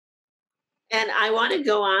And I want to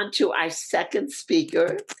go on to our second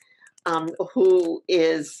speaker, who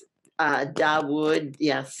is Dawood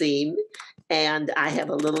Yasin. And I have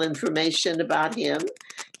a little information about him.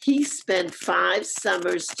 He spent 5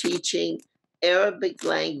 summers teaching Arabic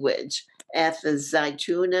language at the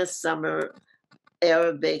Zaytuna Summer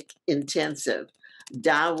Arabic Intensive.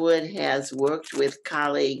 Dawood has worked with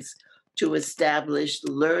colleagues to establish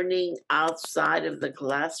learning outside of the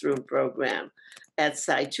classroom program at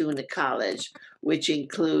Zaytuna College, which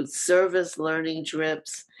includes service learning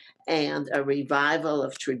trips and a revival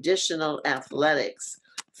of traditional athletics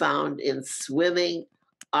found in swimming,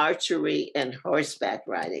 archery, and horseback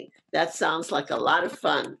riding. That sounds like a lot of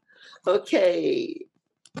fun. Okay,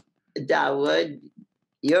 Dawood,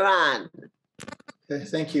 you're on. Okay,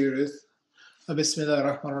 thank you, Ruth. Bismillah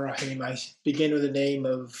ar-Rahman ar-Rahim. I begin with the name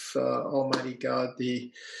of Almighty God, the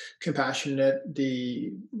compassionate,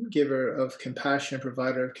 the giver of compassion,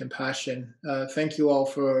 provider of compassion. Thank you all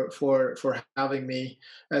for having me.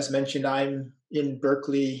 As mentioned, I'm in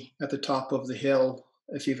Berkeley at the top of the hill.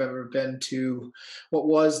 If you've ever been to what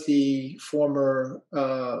was the former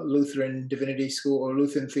Lutheran Divinity School or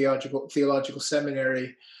Lutheran Theological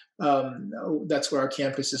Seminary, that's where our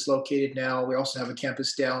campus is located now. We also have a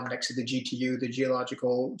campus down next to the GTU, the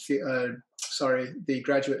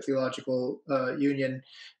Graduate Theological Union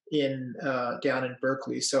down in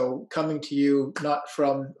Berkeley. So coming to you,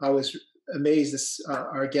 I was amazed,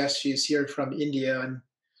 our guest, she's here from India and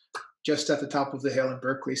just at the top of the hill in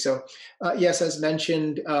Berkeley. So yes, as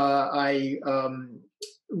mentioned, I am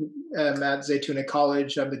at Zaytuna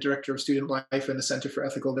College. I'm the Director of Student Life in the Center for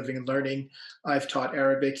Ethical Living and Learning. I've taught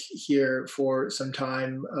Arabic here for some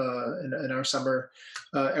time in our summer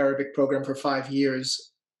Arabic program for 5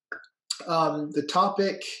 years. The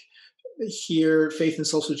topic here, faith and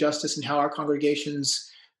social justice, and how our congregations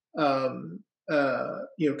kind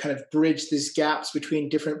of bridge these gaps between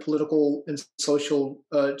different political and social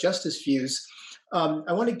justice views.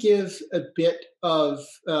 I want to give a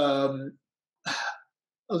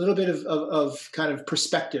little bit of kind of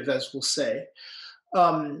perspective, as we'll say.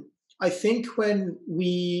 I think when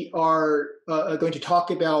we are going to talk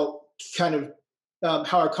about kind of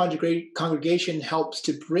how our congregation helps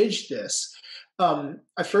to bridge this,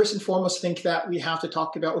 I first and foremost think that we have to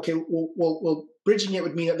talk about, okay, well, bridging it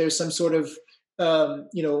would mean that there's some sort of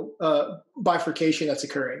bifurcation that's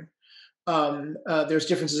occurring. There's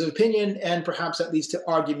differences of opinion, and perhaps that leads to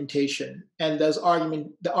argumentation. And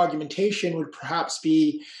the argumentation would perhaps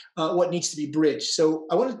be what needs to be bridged. So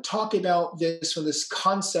I want to talk about this from this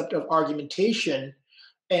concept of argumentation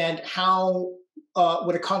and how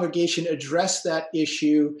would a congregation address that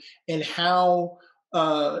issue, and how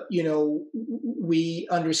we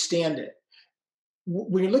understand it.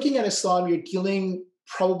 When you're looking at Islam, you're dealing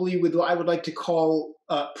probably with what I would like to call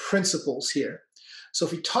principles here. So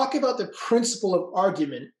if we talk about the principle of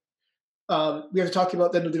argument, we have to talk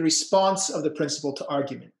about then the response of the principle to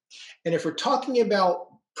argument. And if we're talking about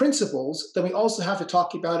principles, then we also have to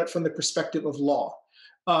talk about it from the perspective of law.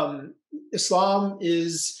 Islam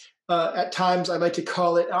is, at times, I like to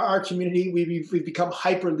call it, our community, we've become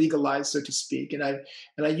hyper-legalized, so to speak. And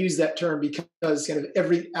I use that term because kind of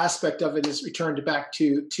every aspect of it is returned back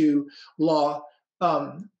to law.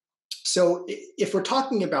 So if we're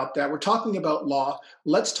talking about that, we're talking about law.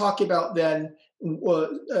 Let's talk about then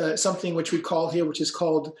something which we call here, which is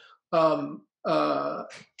called, let's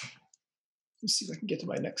see if I can get to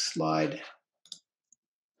my next slide.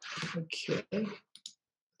 Okay,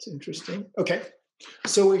 that's interesting. Okay,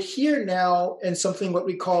 so we're here now in something what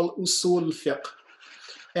we call usul fiqh.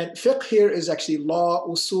 And fiqh here is actually law.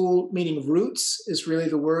 Usul, meaning roots, is really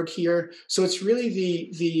the word here. So it's really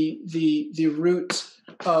the root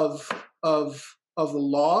of the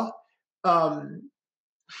law.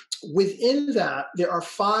 Within that, there are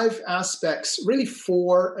 5 aspects, really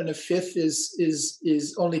 4, and a 5th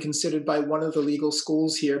is only considered by one of the legal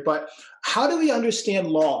schools here. But how do we understand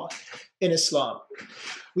law in Islam?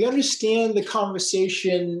 We understand the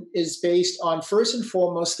conversation is based on, first and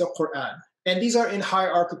foremost, the Quran. And these are in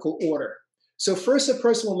hierarchical order. So first, a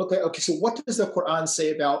person will look at, okay, so what does the Quran say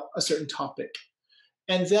about a certain topic?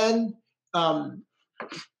 And then I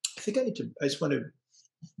think I just want to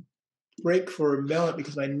break for a moment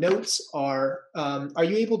because my notes are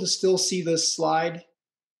you able to still see the slide?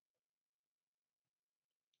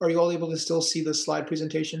 Are you all able to still see the slide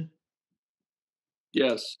presentation?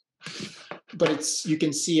 Yes. But you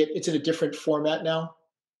can see it, it's in a different format now?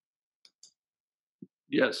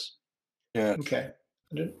 Yes. Yeah. Okay.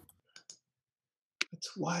 That's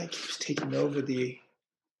why it keeps taking over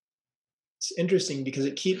it's interesting because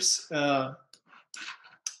it keeps,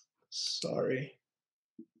 sorry.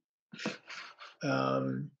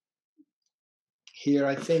 Here,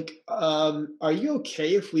 I think, are you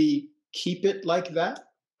okay if we keep it like that?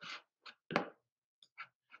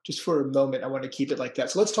 Just for a moment, I want to keep it like that.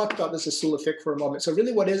 So let's talk about this usul fiqh for a moment. So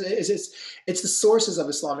really what it's the sources of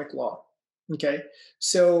Islamic law. Okay,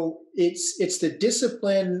 so it's the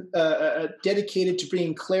discipline dedicated to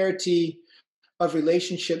bringing clarity of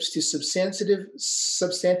relationships to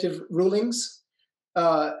substantive rulings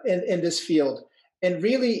in this field. And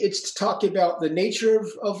really, it's to talk about the nature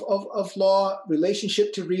of law,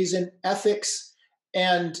 relationship to reason, ethics,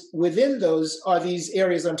 and within those are these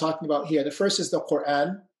areas I'm talking about here. The first is the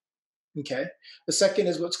Quran. Okay. The second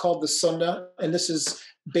is what's called the Sunnah, and this is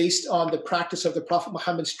based on the practice of the Prophet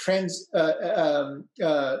Muhammad's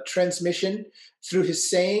transmission through his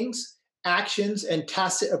sayings, actions, and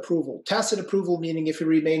tacit approval. Tacit approval meaning if he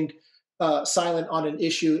remained silent on an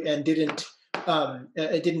issue and didn't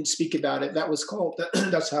speak about it, that was called.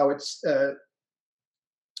 That's how it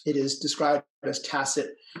is described as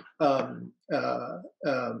tacit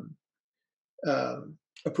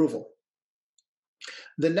approval.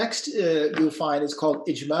 The next you'll find is called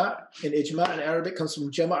ijma', and ijma' in Arabic comes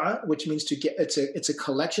from jama'a, which means to get. It's a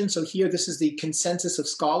collection. So here, this is the consensus of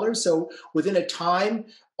scholars. So within a time,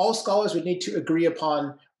 all scholars would need to agree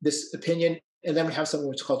upon this opinion, and then we have something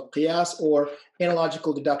which is called qiyas, or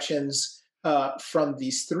analogical deductions from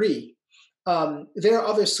these three. There are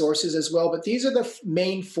other sources as well, but these are the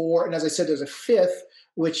main four. And as I said, there's a fifth,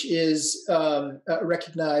 which is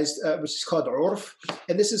recognized, which is called urf.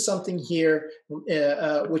 And this is something here,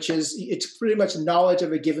 it's pretty much knowledge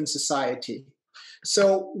of a given society.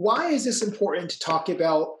 So why is this important to talk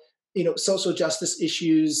about, social justice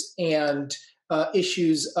issues and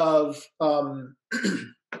issues of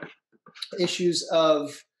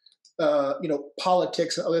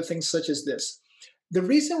politics and other things such as this? The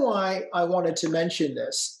reason why I wanted to mention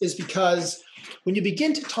this is because when you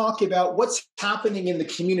begin to talk about what's happening in the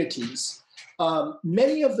communities,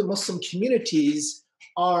 many of the Muslim communities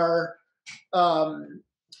are have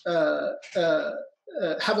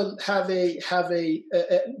an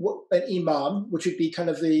imam, which would be kind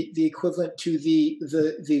of the equivalent to the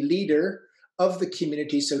leader of the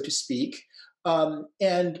community, so to speak.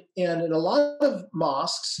 And in a lot of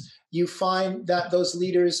mosques, you find that those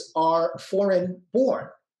leaders are foreign born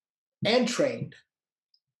and trained.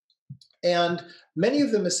 And many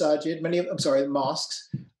of the mosques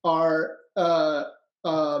are,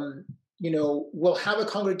 will have a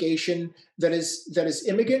congregation that is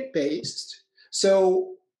immigrant based.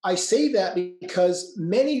 So I say that because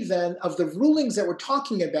many then of the rulings that we're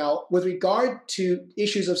talking about with regard to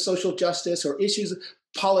issues of social justice or issues of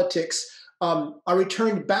politics are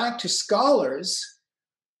returned back to scholars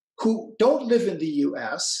who don't live in the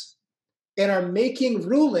US and are making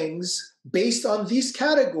rulings based on these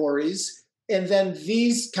categories, and then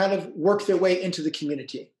these kind of work their way into the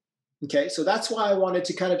community. Okay, so that's why I wanted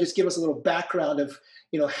to kind of just give us a little background of,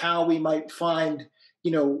 how we might find,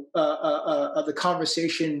 the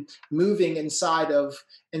conversation moving inside of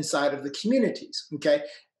the communities. Okay.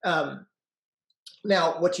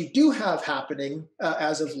 Now, what you do have happening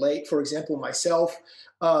as of late, for example, myself,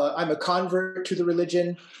 I'm a convert to the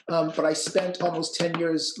religion, but I spent almost 10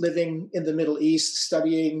 years living in the Middle East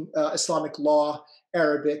studying Islamic law,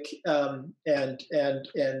 Arabic, and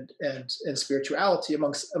spirituality,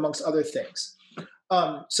 amongst other things.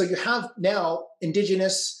 So you have now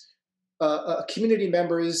indigenous community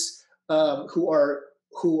members who are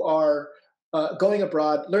going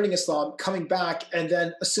abroad, learning Islam, coming back, and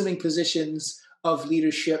then assuming positions of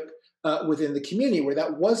leadership within the community, where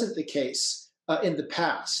that wasn't the case in the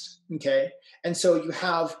past. Okay, and so you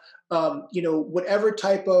have whatever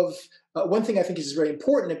type of one thing I think is very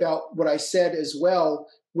important about what I said as well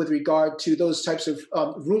with regard to those types of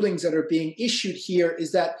rulings that are being issued here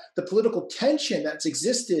is that the political tension that's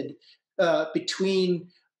existed between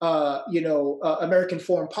American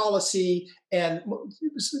foreign policy and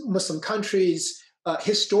Muslim countries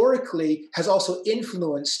historically has also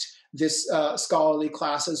influenced this scholarly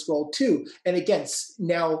class as well too. And again,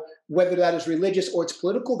 now whether that is religious or it's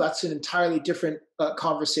political, that's an entirely different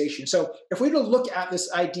conversation. So if we were to look at this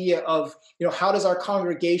idea of, how does our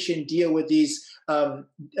congregation deal with these,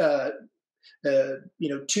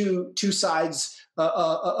 two sides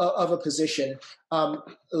of a position,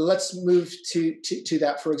 let's move to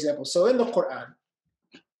that, for example. So in the Quran,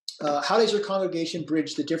 how does your congregation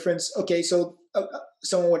bridge the difference? Okay, so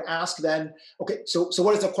someone would ask then, okay, so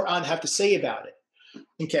what does the Quran have to say about it?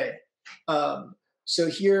 Okay, so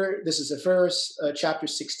here, this is a verse, chapter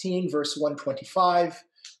 16, verse 125.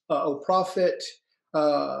 O Prophet,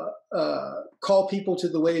 call people to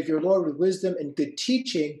the way of your Lord with wisdom and good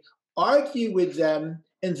teaching. argue with them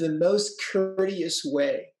in the most courteous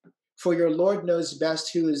way. For your Lord knows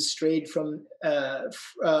best who is strayed from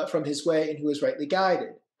his way and who is rightly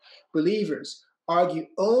guided. Believers, argue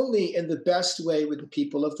only in the best way with the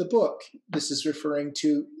people of the book. This is referring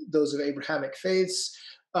to those of Abrahamic faiths,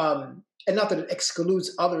 and not that it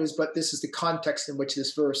excludes others, but this is the context in which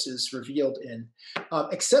this verse is revealed in,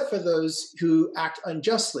 except for those who act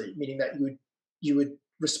unjustly, meaning that you would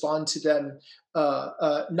respond to them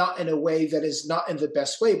not in a way that is not in the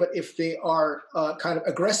best way, but if they are kind of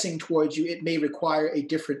aggressing towards you, it may require a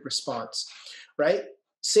different response, right?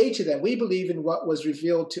 Say to them, we believe in what was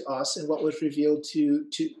revealed to us and what was revealed to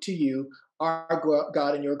you. Our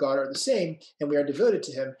God and your God are the same, and we are devoted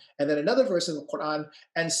to him. And then another verse in the Quran,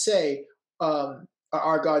 and say, are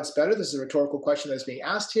our gods better? This is a rhetorical question that's being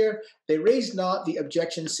asked here. They raise not the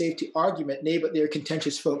objection save to argument, nay, but they are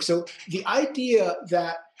contentious folk. So the idea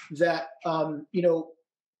that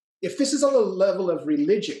if this is on the level of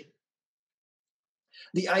religion,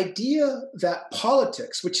 the idea that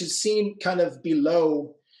politics, which is seen kind of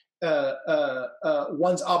below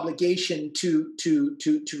one's obligation to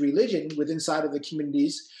religion within inside of the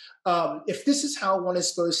communities, if this is how one is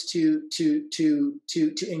supposed to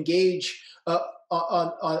engage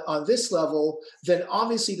on this level, then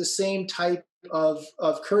obviously the same type of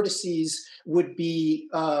courtesies would be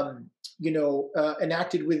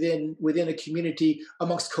enacted within a community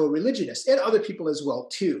amongst co-religionists and other people as well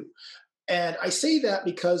too. And I say that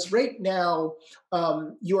because right now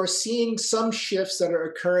you are seeing some shifts that are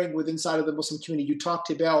occurring within inside of the Muslim community. You talked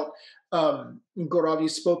about, Gaurav, you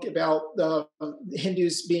spoke about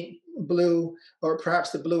Hindus being blue, or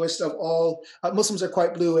perhaps the bluest of all. Muslims are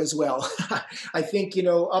quite blue as well. I think,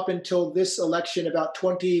 up until this election, about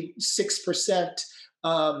 26%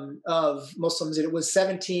 of Muslims, and it was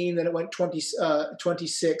 17, then it went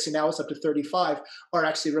 26, and now it's up to 35, are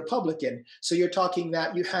actually Republican. So you're talking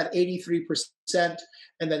that you had 83%,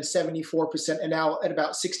 and then 74%, and now at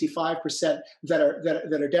about 65% that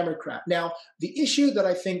are Democrat. Now, the issue that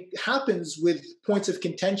I think happens with points of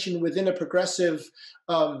contention within a progressive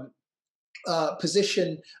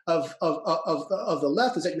position of the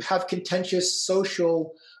left is that you have contentious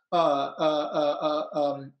social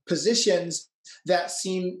positions that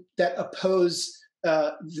oppose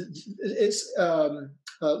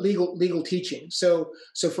legal teaching. So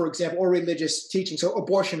for example, or religious teaching. So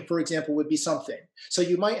abortion, for example, would be something. So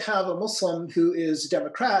you might have a Muslim who is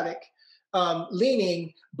democratic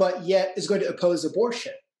leaning, but yet is going to oppose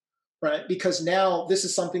abortion, right? Because now this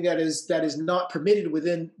is something that is not permitted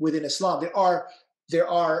within Islam. There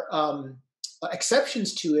are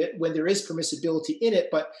exceptions to it when there is permissibility in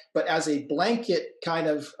it, but as a blanket kind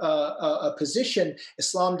of a position,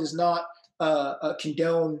 Islam does not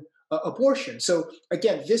condone abortion. So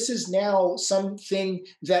again, this is now something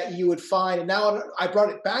that you would find, and now I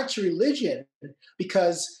brought it back to religion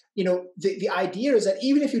because the idea is that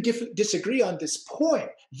even if you disagree on this point,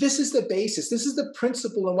 this is the basis, this is the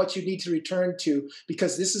principle in what you need to return to,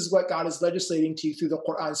 because this is what God is legislating to you through the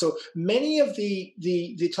Quran. So many of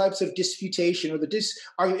the types of disputation or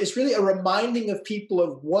it's really a reminding of people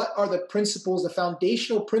of what are the principles, the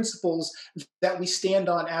foundational principles that we stand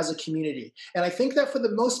on as a community. And I think that for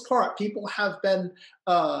the most part, people have been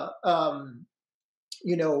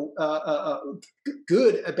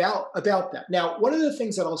good about that. Now, one of the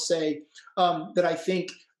things that I'll say that I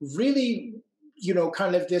think really,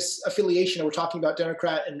 kind of this affiliation, we're talking about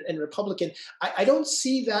Democrat and Republican, I don't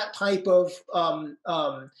see that type of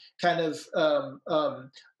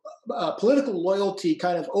political loyalty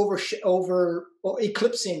kind of over or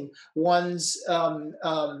eclipsing one's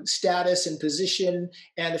status and position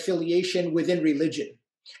and affiliation within religion.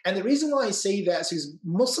 And the reason why I say that is because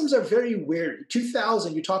Muslims are very wary.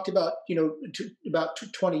 2000, you talked about, about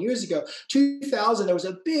 20 years ago, 2000, there was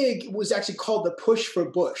it was actually called the Push for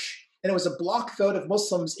Bush. And it was a block vote of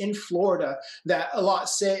Muslims in Florida that a lot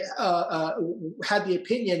had the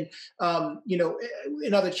opinion,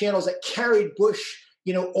 in other channels that carried Bush,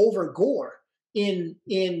 over Gore in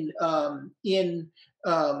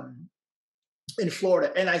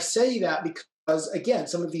Florida. And I say that because, again,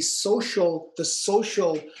 some of these social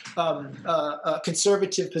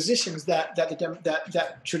conservative positions that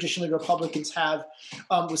traditionally Republicans have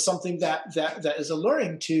was something that is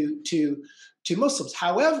alluring to Muslims.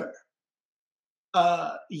 However,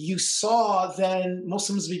 you saw then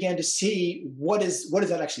Muslims began to see what does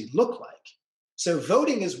that actually look like. So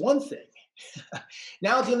voting is one thing.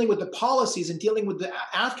 Now dealing with the policies and dealing with the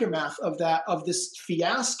aftermath of this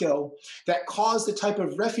fiasco that caused the type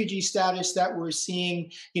of refugee status that we're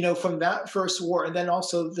seeing, from that first war, and then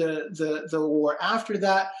also the war after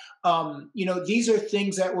that, These are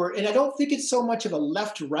things that were, and I don't think it's so much of a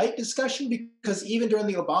left-right discussion, because even during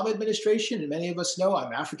the Obama administration, and many of us know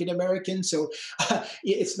I'm African American, so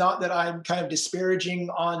it's not that I'm kind of disparaging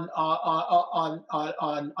on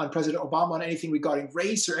President Obama on anything regarding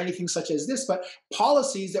race or anything such as this, but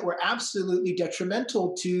policies that were absolutely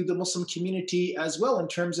detrimental to the Muslim community as well, in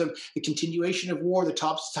terms of the continuation of war, the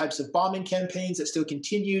types of bombing campaigns that still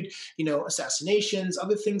continued, assassinations,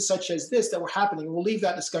 other things such as this that were happening. We'll leave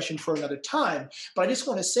that discussion for another time. But I just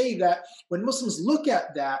want to say that when Muslims look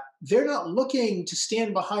at that, they're not looking to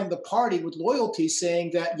stand behind the party with loyalty,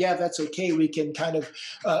 saying that, yeah, that's okay, we can kind of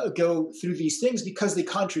go through these things, because they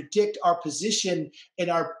contradict our position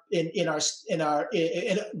without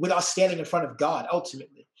standing in front of God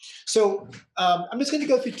ultimately. So I'm just going to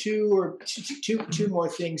go through two more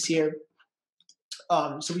things here.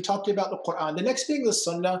 So we talked about the Quran. The next thing, the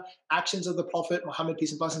Sunnah, actions of the Prophet Muhammad,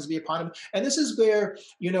 peace and blessings be upon him. And this is where,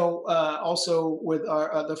 also with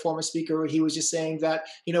the former speaker, he was just saying that,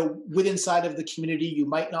 within inside of the community, you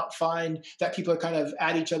might not find that people are kind of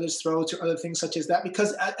at each other's throats or other things such as that,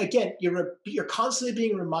 because again, you're constantly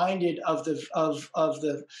being reminded of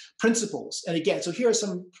the principles. And again, so here are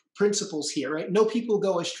some principles here, right? No people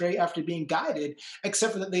go astray after being guided,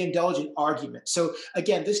 except for that they indulge in argument. So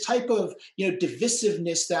again, this type of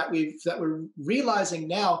divisiveness that we're realizing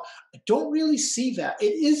now, I don't really see that.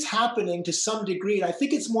 It is happening to some degree, and I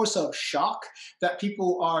think it's more so of shock, that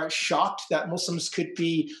people are shocked that Muslims could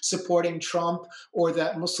be supporting Trump, or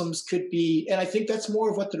that Muslims could be, and I think that's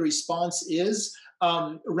more of what the response is,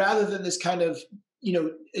 rather than this kind of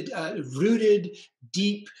rooted,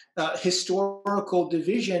 deep historical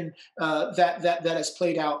division that has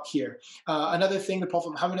played out here. Another thing the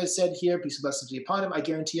Prophet Muhammad has said here, peace and blessings be upon him, I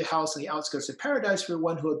guarantee a house on the outskirts of paradise for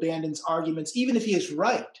one who abandons arguments, even if he is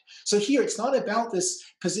right. So here, it's not about this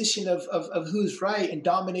position of who's right and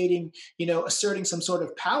dominating, asserting some sort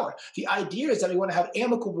of power. The idea is that we want to have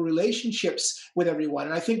amicable relationships with everyone.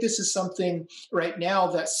 And I think this is something right now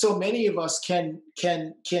that so many of us can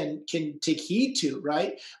take heed to,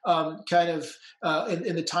 right?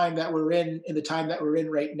 In the time that we're in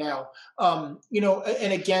right now.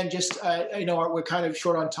 And again, just we're kind of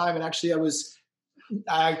short on time, and actually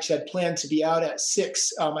I had planned to be out at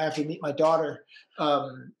 6. I have to meet my daughter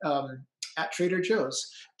at Trader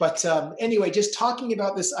Joe's. But anyway, just talking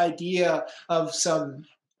about this idea of some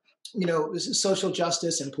social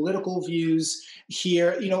justice and political views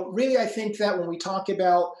here. Really, I think that when we talk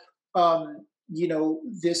about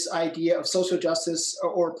this idea of social justice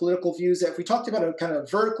or political views, that if we talked about a kind of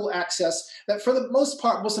vertical access, that for the most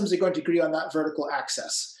part, Muslims are going to agree on that vertical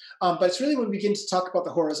access. But it's really when we begin to talk about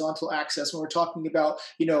the horizontal access, when we're talking about,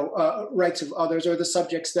 rights of others, or the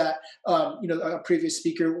subjects that, a previous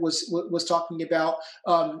speaker was talking about.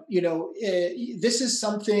 This is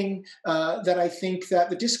something that I think that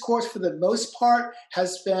the discourse, for the most part,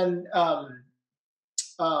 has been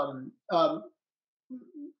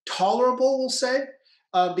tolerable, we'll say,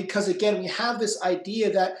 because again, we have this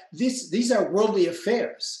idea that these are worldly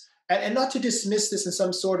affairs. And not to dismiss this in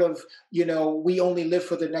some sort of, we only live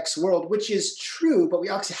for the next world, which is true, but we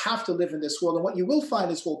actually have to live in this world. And what you will find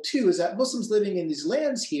as well, too, is that Muslims living in these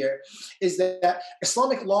lands here, is that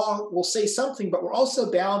Islamic law will say something, but we're also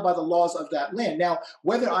bound by the laws of that land. Now,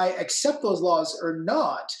 whether I accept those laws or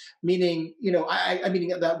not, meaning,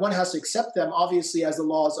 meaning that one has to accept them, obviously, as the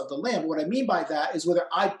laws of the land. What I mean by that is whether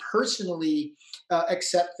I personally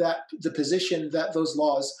accept that the position that those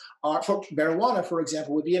laws are. For marijuana, for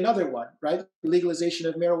example, would be another one, right? Legalization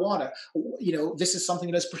of marijuana. This is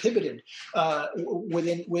something that's prohibited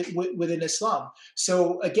within Islam.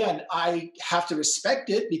 So again, I have to respect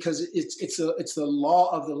it because it's the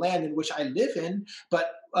law of the land in which I live in.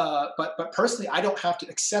 But personally, I don't have to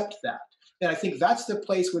accept that. And I think that's the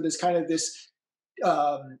place where there's kind of this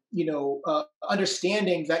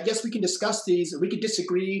understanding that, yes, we can discuss these, we can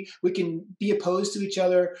disagree, we can be opposed to each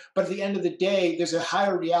other, but at the end of the day, there's a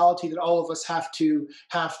higher reality that all of us have to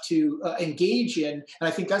engage in, and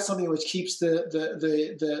I think that's something which keeps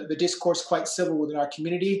the discourse quite civil within our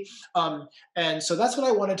community. And so that's what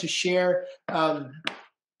I wanted to share.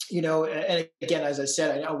 And again, as I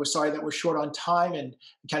said, I know we're sorry that we're short on time and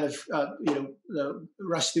kind of,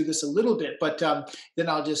 rush through this a little bit, but then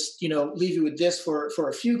I'll just, leave you with this for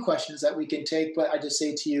a few questions that we can take. But I just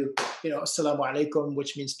say to you, Assalamu alaikum,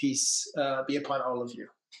 which means peace be upon all of you.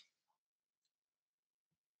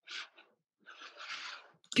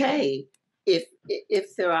 Okay.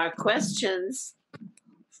 If there are questions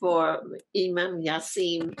for Imam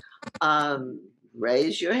Yasin,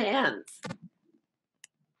 raise your hands.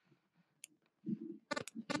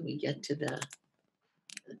 We get to the,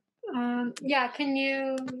 Yeah, can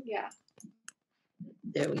you, yeah.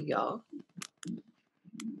 There we go.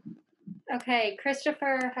 Okay,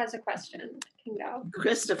 Christopher has a question. Can go.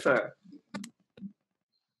 Christopher.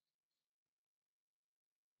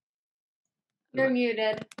 You're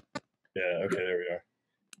muted. Yeah, okay, there we are.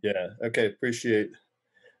 Yeah, okay, appreciate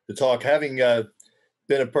the talk. Having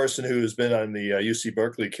been a person who has been on the UC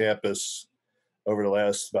Berkeley campus over the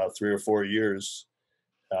last about 3 or 4 years,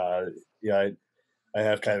 yeah, I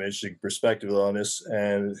have kind of an interesting perspective on this.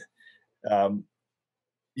 And I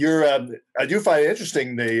do find it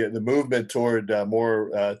interesting the movement toward more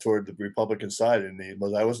toward the Republican side. And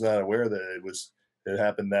I was not aware that it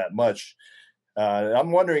happened that much.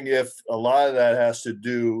 I'm wondering if a lot of that has to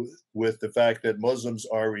do with the fact that Muslims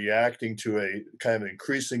are reacting to a kind of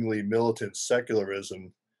increasingly militant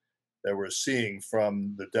secularism that we're seeing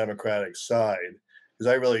from the Democratic side.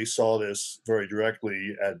 Because I really saw this very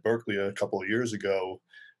directly at Berkeley a couple of years ago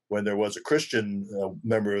when there was a Christian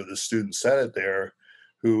member of the student senate there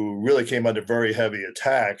who really came under very heavy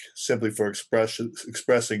attack simply for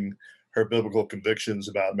expressing her biblical convictions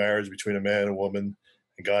about marriage between a man and a woman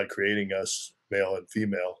and God creating us male and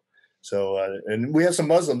female. So, and we had some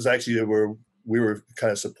Muslims actually that we were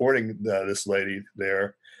kind of supporting this lady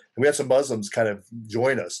there. And we had some Muslims kind of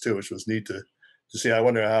join us too, which was neat to see. I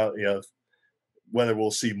wonder how, whether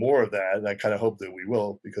we'll see more of that. And I kind of hope that we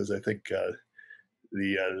will, because I think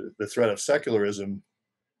the threat of secularism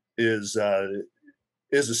is a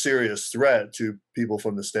serious threat to people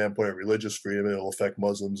from the standpoint of religious freedom. It'll affect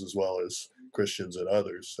Muslims as well as Christians and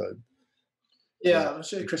others. Yeah, I'm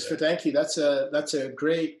sure, Christopher, thank you. That's a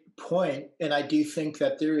great point, and I do think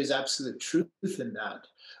that there is absolute truth in that.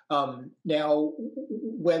 Now,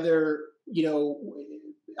 whether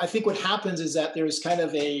I think what happens is that there's kind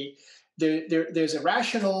of there's a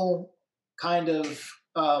rational kind of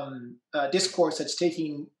discourse that's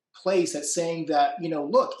taking place that's saying that,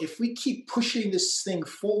 look, if we keep pushing this thing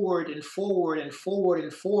forward and forward and forward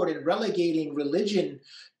and forward and relegating religion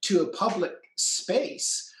to a public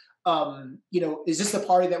space, is this the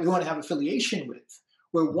party that we want to have affiliation with,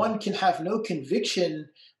 where one can have no conviction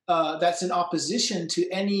that's in opposition to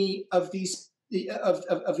any of these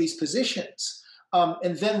positions,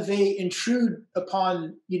 and then they intrude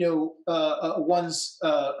upon one's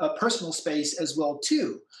personal space as well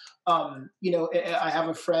too. I have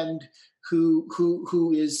a friend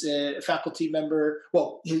who is a faculty member.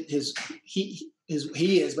 Well, he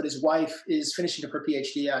is, but his wife is finishing up her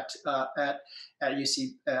PhD at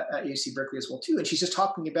UC Berkeley as well too, and she's just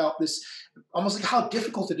talking about this, almost like how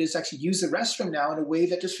difficult it is to actually use the restroom now in a way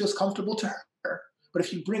that just feels comfortable to her. But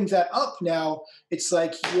if you bring that up now, it's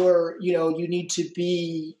like you need to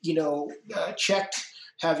be checked,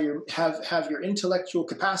 have your intellectual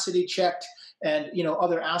capacity checked, and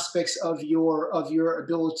other aspects of your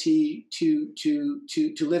ability to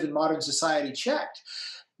live in modern society checked.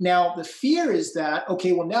 Now the fear is that,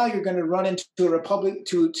 okay, well, now you're going to run into a Republican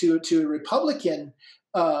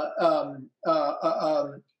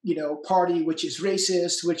party, which is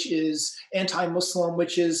racist, which is anti-Muslim,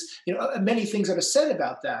 which is many things that are said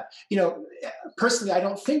about that. Personally, I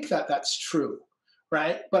don't think that that's true,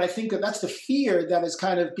 right? But I think that that's the fear that is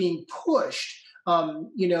kind of being pushed, to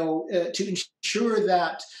ensure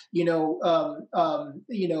that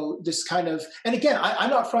this kind of, and again, I'm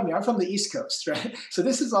not from here. I'm from the East Coast, right? So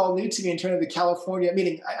this is all new to me in terms of the California.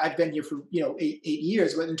 Meaning, I've been here for 8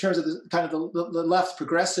 years, but in terms of the kind of the left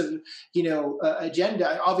progressive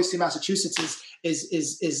agenda, obviously Massachusetts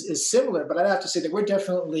is similar. But I'd have to say that we're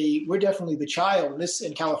definitely the child,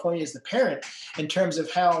 and California is the parent in terms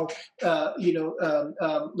of how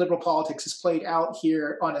liberal politics is played out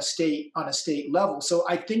here on a state level. So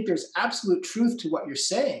I think there's absolute truth to what you're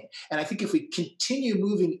saying, and I think if we continue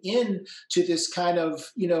moving into this kind of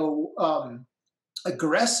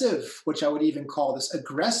aggressive, which I would even call this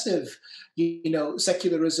aggressive,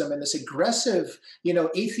 secularism, and this aggressive,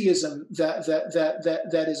 atheism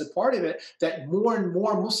that is a part of it, that more and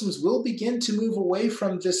more Muslims will begin to move away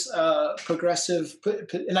from this progressive,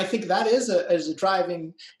 and I think that is a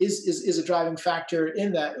driving factor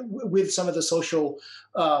in that, with some of the social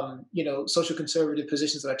conservative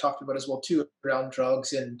positions that I talked about as well too, around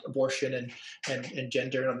drugs and abortion and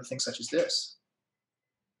gender and other things such as this.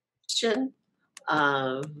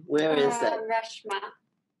 Where is that?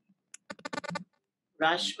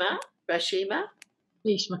 Rashima?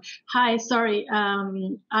 Hi, sorry.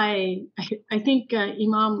 I think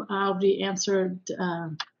Imam already answered,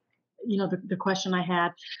 the question I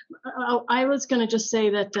had. I was going to just say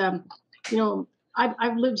that,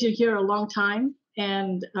 I've lived here a long time,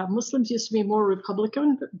 and Muslims used to be more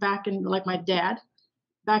Republican back in, like my dad.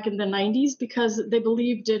 back in the 90s because they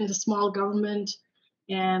believed in the small government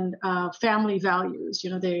and family values.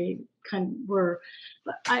 They kind of were.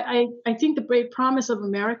 I think the great promise of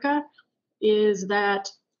America is that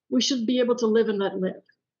we should be able to live and let live.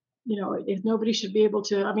 If nobody should be able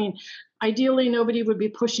to, ideally nobody would be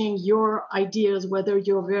pushing your ideas, whether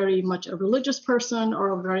you're very much a religious person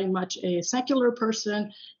or very much a secular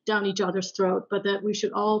person, down each other's throat, but that we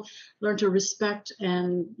should all learn to respect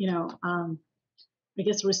and,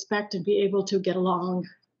 respect and be able to get along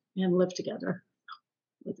and live together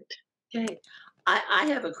with it. Okay. I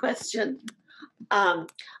have a question. One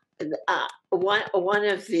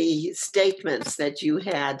of the statements that you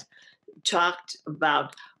had talked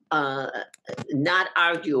about not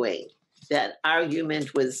arguing, that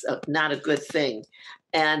argument was not a good thing.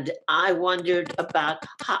 And I wondered about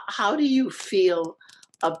how do you feel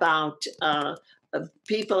about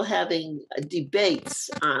people having debates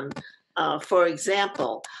on, for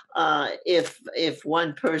example, if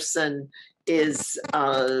one person is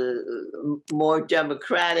more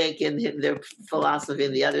democratic in their philosophy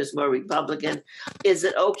and the other is more Republican, is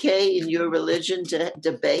it okay in your religion to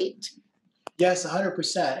debate? Yes,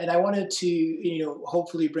 100%. And I wanted to,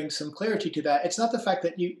 hopefully bring some clarity to that. It's not the fact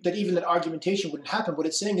that even that argumentation wouldn't happen. What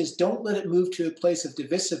it's saying is don't let it move to a place of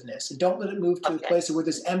divisiveness, and don't let it move to a place where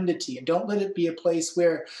there's enmity, and don't let it be a place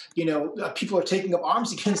where, people are taking up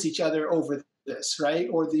arms against each other over this, right?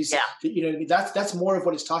 Or these, that's more of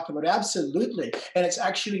what it's talking about. Absolutely. And it's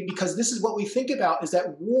actually because this is what we think about, is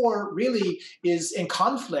that war really is, in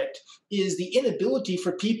conflict, is the inability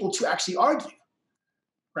for people to actually argue.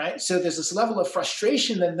 Right, so there's this level of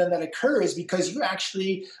frustration then that occurs because you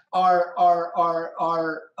actually are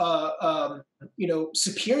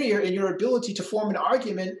superior in your ability to form an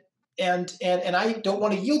argument, and I don't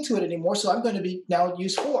want to yield to it anymore, so I'm going to be now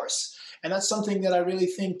use force, and that's something that I really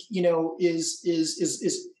think is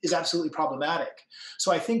absolutely problematic.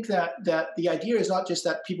 So I think that the idea is not just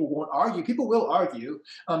that people won't argue; people will argue,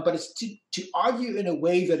 but it's to argue in a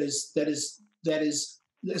way that is,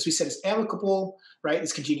 as we said, is amicable. Right?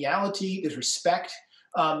 There's congeniality, there's respect.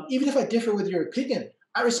 Even if I differ with your opinion,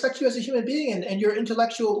 I respect you as a human being and your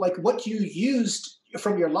intellectual, like what you used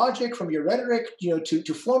from your logic, from your rhetoric,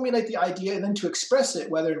 to formulate the idea and then to express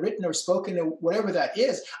it, whether written or spoken or whatever that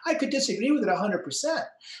is. I could disagree with it 100%.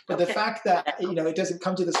 But the fact that, it doesn't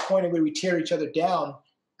come to this point where we tear each other down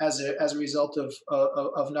as a result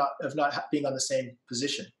of not being on the same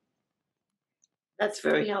position. That's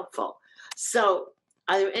very helpful. So,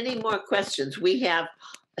 are there any more questions? We have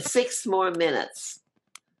 6 more minutes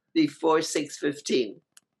before 6:15.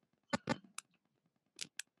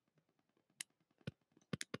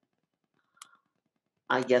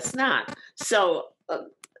 I guess not. So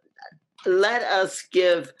let us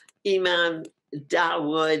give Imam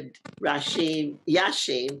Dawood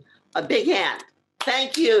Yasin a big hand.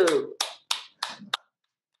 Thank you.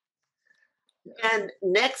 And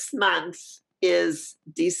next month is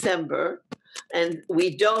December. And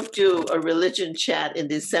we don't do a religion chat in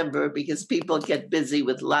December because people get busy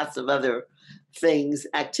with lots of other things,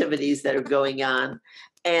 activities that are going on.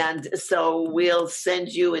 And so we'll send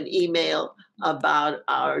you an email about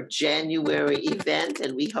our January event,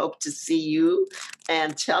 and we hope to see you,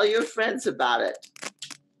 and tell your friends about it.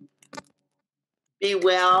 Be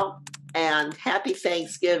well, and happy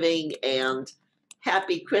Thanksgiving, and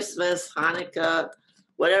happy Christmas, Hanukkah,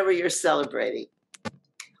 whatever you're celebrating.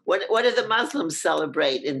 What do the Muslims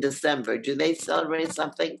celebrate in December? Do they celebrate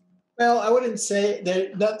something? Well, I wouldn't say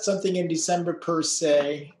they're not something in December per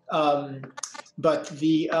se, but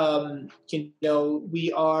we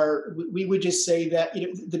would just say that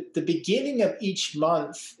the beginning of each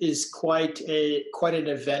month is quite an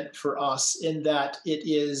event for us, in that it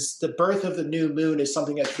is the birth of the new moon is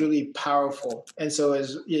something that's really powerful, and so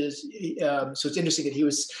so it's interesting that he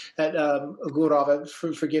was that Gaurav,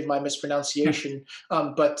 forgive my mispronunciation,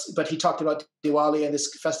 but he talked about Diwali and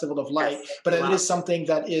this festival of light, but it is something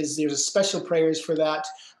that there's a special prayers for that.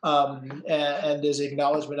 And there's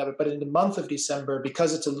acknowledgement of it. But in the month of December,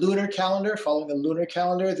 because it's a lunar calendar, following a lunar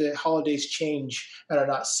calendar, the holidays change and are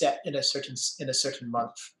not set in a certain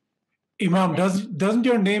month. Imam, doesn't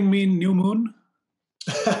your name mean new moon?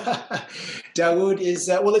 Dawood is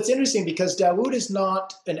well. It's interesting because Dawood is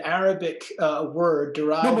not an Arabic word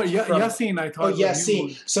derived. No, but from Yasin, I thought. Oh,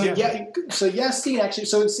 Yasin. So so Yasin actually.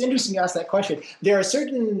 So it's interesting you ask that question. There are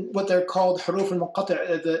certain what they're called huruf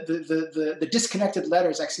al-muqatta', the disconnected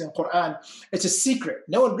letters actually in the Quran. It's a secret.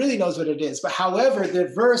 No one really knows what it is. But however, the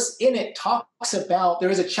verse in it talks about. There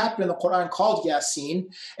is a chapter in the Quran called Yasin.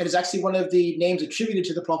 It is actually one of the names attributed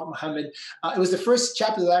to the Prophet Muhammad. It was the first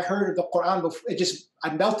chapter that I heard of the Quran.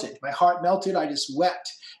 I melted. My heart melted. I just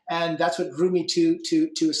wept. And that's what drew me to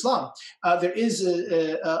Islam. There is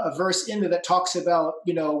a verse in there that talks about,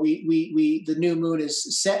 the new moon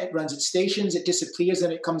is set, it runs its stations, it disappears,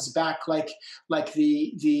 and it comes back like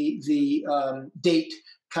the date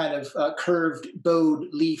kind of curved, bowed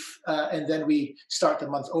leaf, and then we start the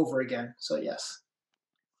month over again. So yes.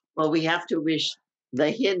 Well, we have to wish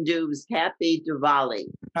the Hindus happy Diwali.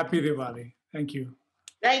 Happy Diwali. Thank you.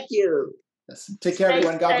 Thank you. Yes. Take care,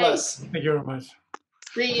 everyone. God bless. Thank you very much.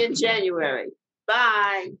 See you in January.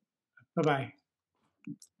 Bye. Bye-bye.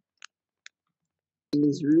 My name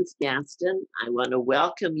is Ruth Gaston. I want to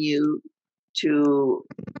welcome you to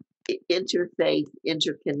Interfaith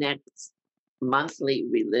Interconnect's monthly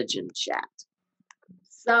religion chat.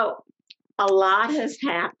 So, a lot has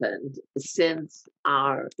happened since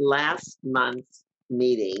our last month's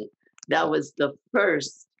meeting. That was the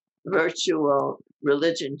first virtual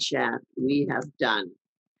religion chat we have done.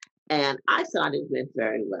 And I thought it went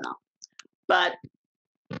very well. But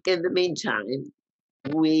in the meantime,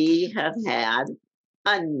 we have had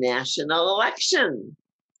a national election.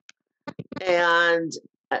 And,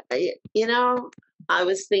 I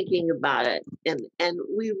was thinking about it, and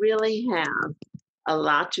we really have a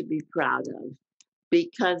lot to be proud of,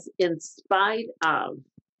 because in spite of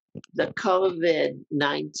the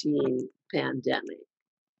COVID-19 pandemic,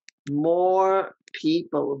 more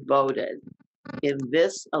people voted in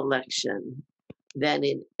this election than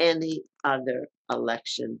in any other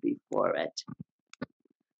election before it.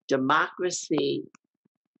 Democracy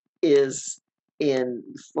is in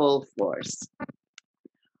full force.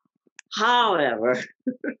 However,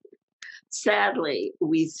 sadly,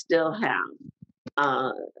 we still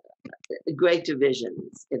have great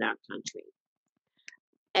divisions in our country.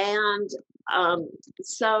 And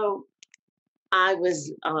so I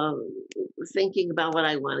was thinking about what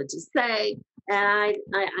I wanted to say, and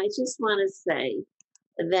I just want to say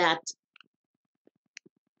that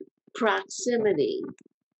proximity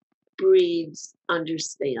breeds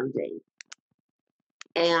understanding,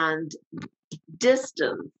 and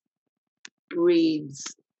distance breeds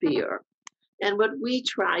fear. And what we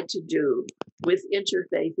try to do with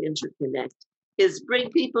Interfaith Interconnect is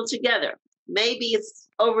bring people together. Maybe it's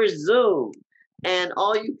over Zoom, and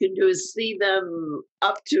all you can do is see them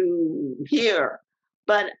up to here.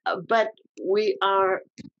 But we are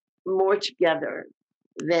more together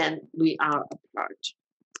than we are apart.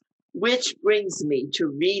 Which brings me to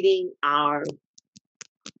reading our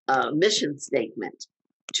mission statement: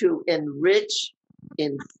 to enrich,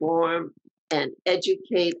 inform, and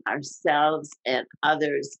educate ourselves and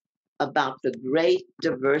others about the great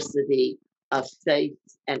diversity of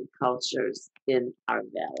faiths and cultures in our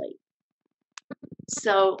valley.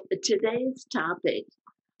 So today's topic,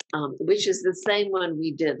 which is the same one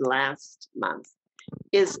we did last month,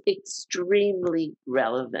 is extremely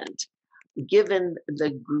relevant given the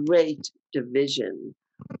great division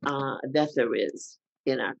that there is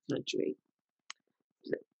in our country.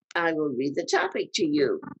 I will read the topic to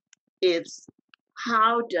you. It's: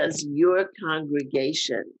 how does your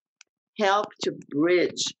congregation help to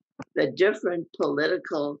bridge the different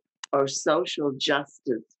political or social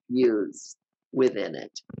justice views within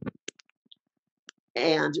it?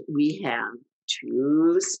 And we have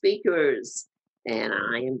two speakers, and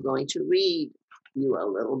I am going to read you a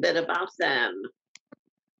little bit about them.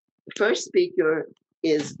 The first speaker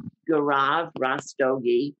is Gaurav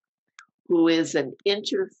Rastogi, who is an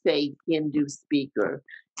interfaith Hindu speaker,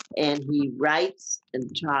 and he writes and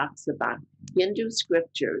talks about Hindu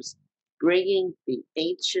scriptures, bringing the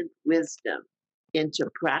ancient wisdom into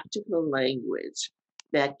practical language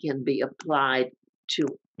that can be applied to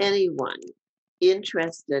anyone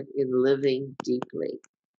interested in living deeply.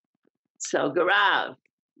 So, Gaurav,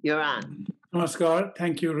 you're on. Namaskar.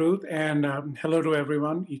 Thank you, Ruth. And hello to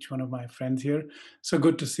everyone, each one of my friends here. So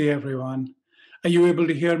good to see everyone. Are you able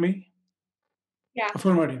to hear me? Yeah.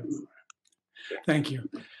 Affirmative. Thank you.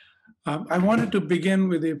 I wanted to begin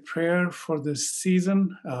with a prayer for this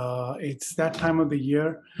season. It's that time of the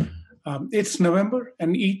year. It's November,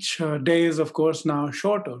 and each day is, of course, now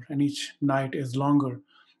shorter, and each night is longer.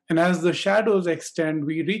 And as the shadows extend,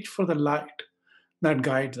 we reach for the light that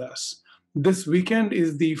guides us. This weekend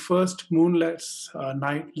is the first moonless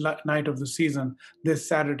night of the season, this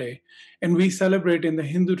Saturday. And we celebrate in the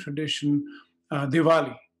Hindu tradition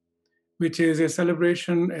Diwali, which is a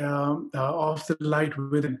celebration of the light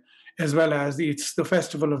within, as well as it's the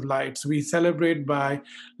festival of lights. We celebrate by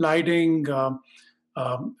lighting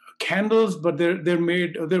candles, but they're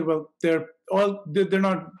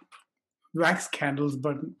not wax candles,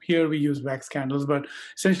 but here we use wax candles, but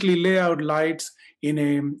essentially lay out lights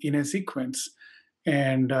in a sequence.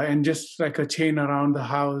 and just like a chain around the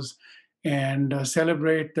house, and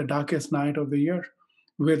celebrate the darkest night of the year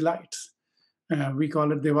with lights. We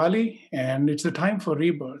call it Diwali, and it's a time for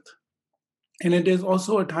rebirth. And it is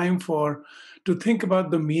also a time to think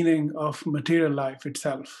about the meaning of material life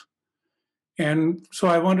itself. And so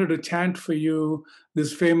I wanted to chant for you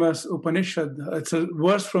this famous Upanishad. It's a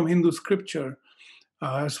verse from Hindu scripture.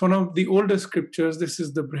 It's one of the oldest scriptures. This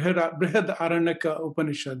is the Brihad Aranyaka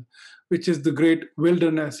Upanishad, which is the great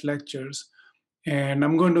wilderness lectures. And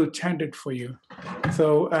I'm going to chant it for you.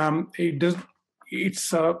 So it does.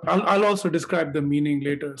 It's. I'll also describe the meaning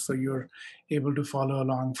later, so you're able to follow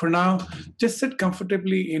along. For now, just sit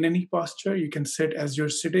comfortably in any posture. You can sit as you're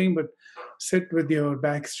sitting, but sit with your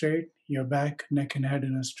back straight, your back, neck, and head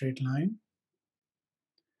in a straight line.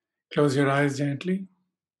 Close your eyes gently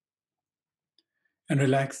and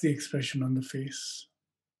relax the expression on the face.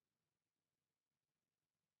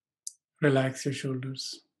 Relax your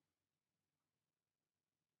shoulders.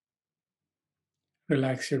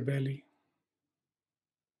 Relax your belly.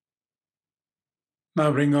 Now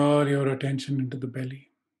bring all your attention into the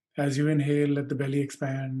belly. As you inhale, let the belly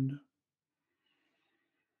expand.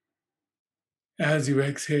 As you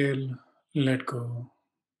exhale, let go.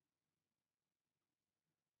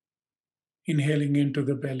 Inhaling into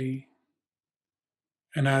the belly.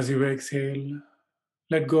 And as you exhale,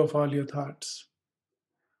 let go of all your thoughts,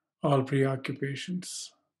 all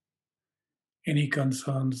preoccupations, any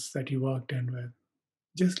concerns that you walked in with.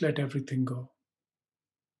 Just let everything go.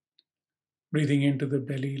 Breathing into the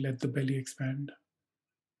belly, let the belly expand.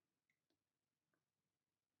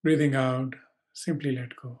 Breathing out, simply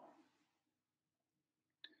let go.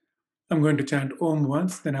 I'm going to chant Om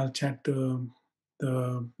once, then I'll chant the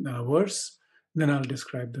verse, then I'll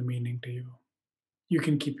describe the meaning to you. You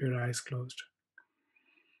can keep your eyes closed.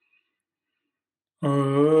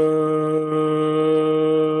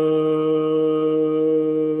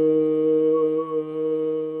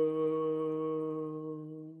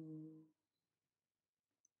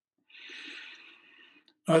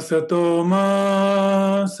 Asato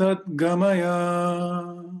ma satgamaya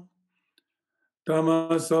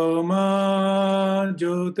tamaso ma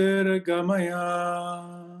jyotirgamaya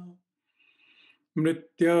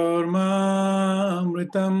mrityorma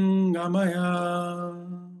mritam gamaya.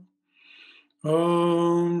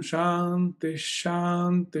 Om Shanti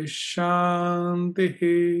Shanti Shanti.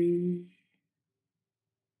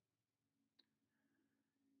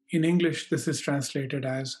 In English, this is translated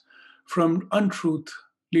as, from untruth,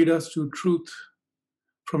 lead us to truth.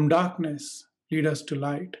 From darkness, lead us to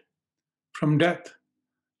light. From death,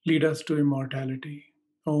 lead us to immortality.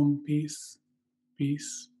 Om, peace,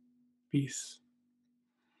 peace, peace.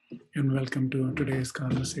 And welcome to today's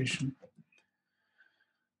conversation.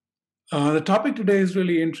 The topic today is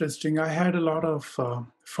really interesting. I had a lot of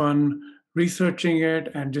fun researching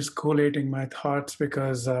it and just collating my thoughts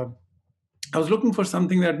because I was looking for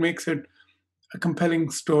something that makes it a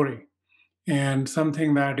compelling story and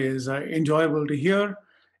something that is enjoyable to hear.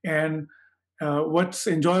 And what's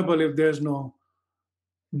enjoyable if there's no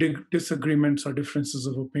disagreements or differences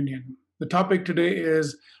of opinion. The topic today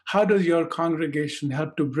is, how does your congregation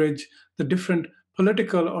help to bridge the different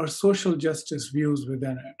political or social justice views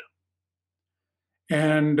within it?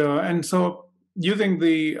 And so using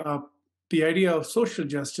the idea of social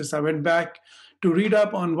justice, I went back to read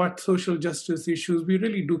up on what social justice issues we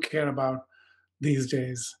really do care about these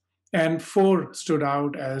days. And 4 stood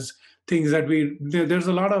out as things that there's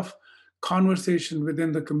a lot of conversation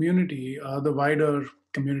within the community, the wider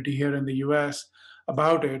community here in the US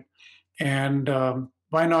about it. And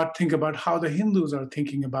why not think about how the Hindus are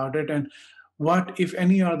thinking about it, and what, if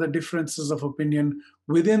any, are the differences of opinion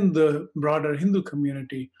within the broader Hindu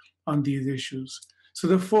community on these issues. So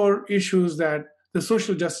the 4 issues the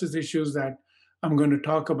social justice issues that I'm going to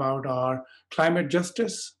talk about are climate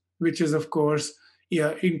justice, which is, of course,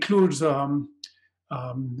 includes being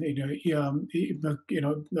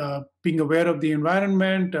aware of the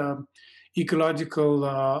environment, ecological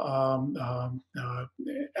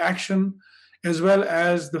action, as well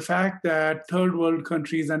as the fact that third world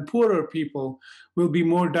countries and poorer people will be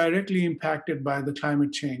more directly impacted by the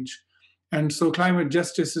climate change. And so climate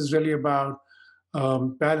justice is really about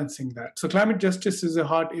balancing that. So climate justice is a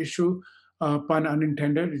hot issue, pun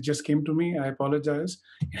unintended. It just came to me. I apologize.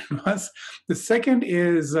 The second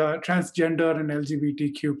is transgender and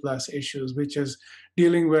LGBTQ plus issues, which is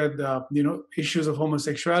dealing with issues of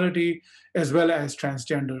homosexuality as well as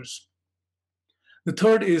transgenders. The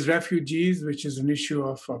third is refugees, which is an issue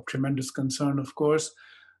of tremendous concern, of course.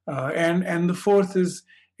 And the fourth is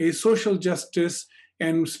a social justice,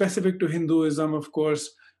 and specific to Hinduism, of course,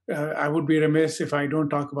 I would be remiss if I don't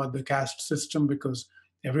talk about the caste system because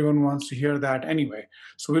everyone wants to hear that anyway.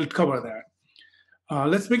 So we'll cover that.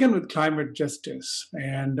 Let's begin with climate justice.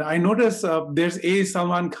 And I notice there's a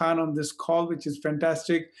Salman Khan on this call, which is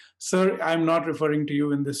fantastic. Sir, I'm not referring to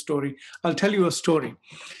you in this story. I'll tell you a story.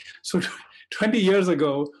 So 20 years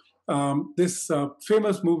ago, this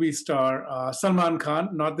famous movie star, Salman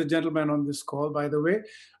Khan, not the gentleman on this call, by the way.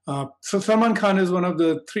 So Salman Khan is one of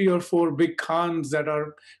the 3 or 4 big Khans that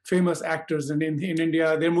are famous actors in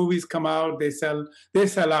India. Their movies come out, they sell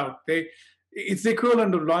out. It's the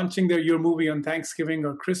equivalent of launching your movie on Thanksgiving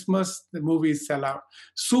or Christmas. The movies sell out.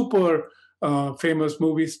 Super famous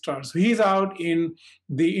movie star. So he's out in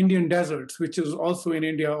the Indian deserts, which is also in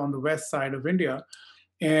India on the west side of India.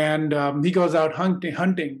 And he goes out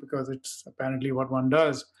hunting because it's apparently what one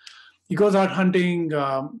does. He goes out hunting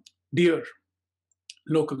deer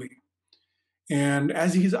locally. And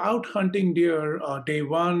as he's out hunting deer, day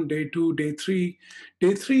 1, day 2, day 3,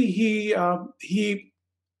 he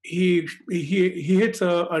hits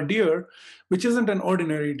a deer, which isn't an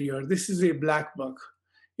ordinary deer. This is a black buck.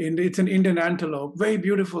 And it's an Indian antelope, very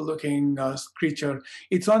beautiful looking creature.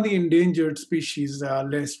 It's on the endangered species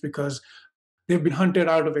list because they've been hunted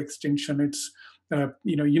out of extinction. It's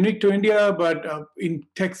unique to India, but in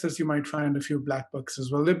Texas you might find a few black bucks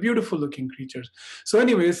as well. They're beautiful looking creatures. So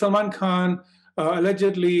anyway, Salman Khan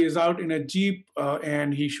allegedly is out in a jeep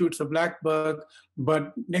and he shoots a black buck.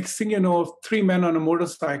 But next thing you know, 3 men on a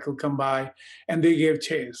motorcycle come by and they gave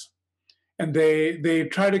chase. And they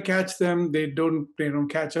try to catch them. They don't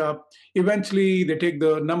catch up. Eventually, they take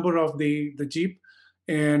the number of the jeep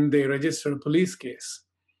and they register a police case.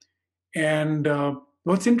 And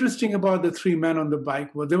what's interesting about the 3 men on the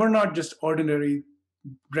bike was they were not just ordinary,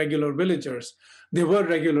 regular villagers. They were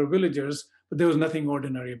regular villagers, but there was nothing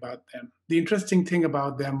ordinary about them. The interesting thing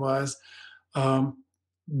about them was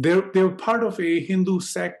they were part of a Hindu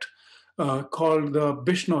sect called the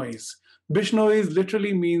Bishnois. Bishnois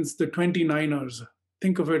literally means the 29ers.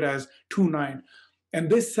 Think of it as 29. And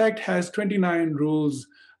this sect has 29 rules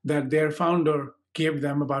that their founder gave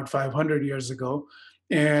them about 500 years ago.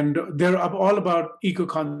 And they're all about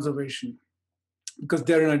eco-conservation. Because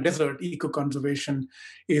they're in a desert, eco-conservation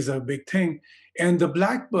is a big thing. And the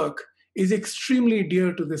black buck is extremely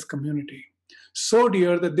dear to this community. So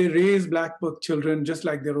dear that they raise black buck children just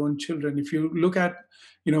like their own children. If you look up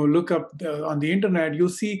on the internet, you'll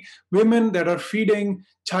see women that are feeding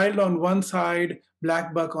child on one side,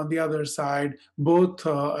 black buck on the other side, both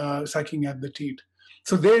sucking at the teat.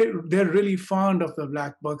 So they're really fond of the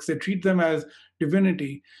black bucks. They treat them as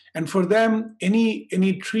divinity, and for them,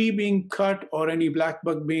 any tree being cut or any black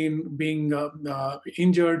buck being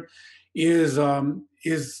injured is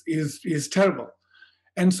terrible.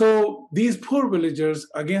 And so these poor villagers,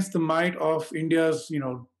 against the might of India's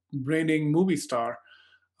reigning movie star,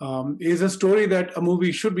 is a story that a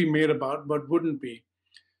movie should be made about, but wouldn't be.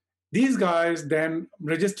 These guys then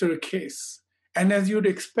register a case. And as you'd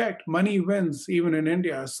expect, money wins even in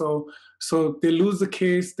India. So they lose the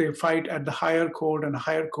case, they fight at the higher court and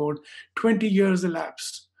higher court. 20 years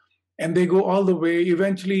elapsed. And they go all the way.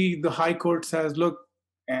 Eventually, the high court says, look,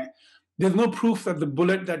 there's no proof that the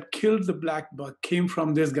bullet that killed the black buck came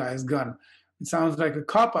from this guy's gun. It sounds like a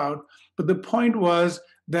cop-out. But the point was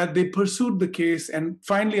that they pursued the case. And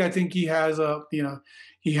finally, I think he has a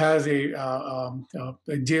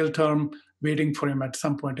jail term waiting for him at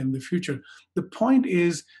some point in the future. The point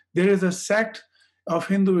is, there is a sect of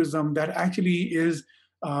Hinduism that actually is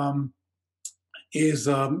a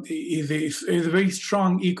very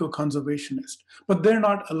strong eco-conservationist, but they're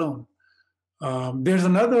not alone. There's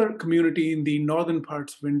another community in the northern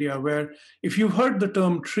parts of India where, if you've heard the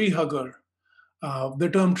term tree hugger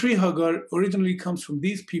originally comes from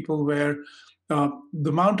these people where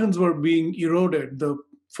the mountains were being eroded, the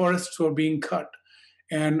forests were being cut.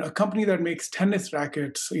 And a company that makes tennis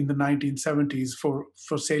rackets in the 1970s for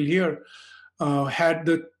sale here had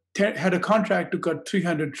a contract to cut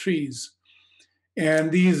 300 trees.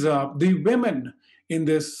 And the women in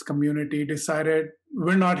this community decided,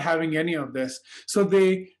 we're not having any of this. So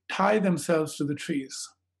they tie themselves to the trees.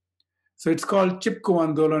 So it's called Chipko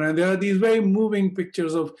Andolan. And there are these very moving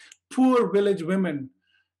pictures of poor village women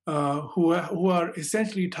who are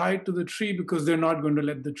essentially tied to the tree because they're not going to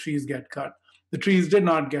let the trees get cut. The trees did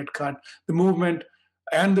not get cut. The movement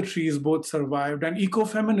and the trees both survived. And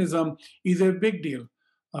ecofeminism is a big deal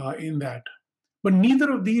in that. But neither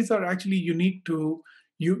of these are actually unique to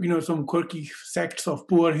some quirky sects of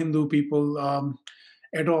poor Hindu people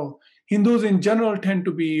at all. Hindus in general tend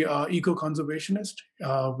to be eco-conservationist.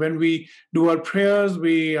 When we do our prayers,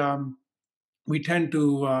 we we tend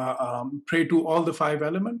to pray to all the five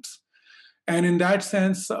elements. And in that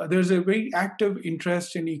sense, there's a very active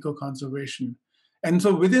interest in eco-conservation. And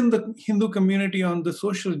so within the Hindu community on the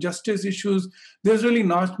social justice issues, there's really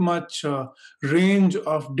not much range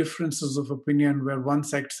of differences of opinion where one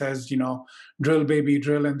sect says, drill baby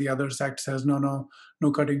drill, and the other sect says, no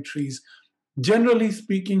cutting trees. Generally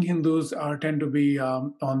speaking, Hindus tend to be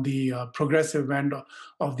on the progressive end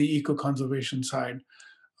of the eco-conservation side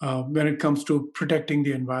when it comes to protecting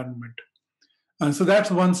the environment. So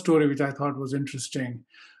that's one story which I thought was interesting.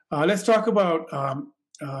 Let's talk about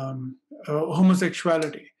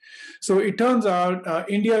homosexuality. So it turns out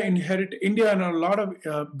India and a lot of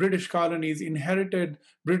British colonies inherited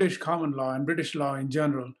British common law and British law in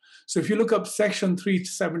general. So if you look up Section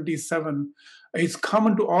 377, it's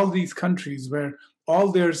common to all these countries where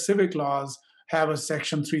all their civic laws have a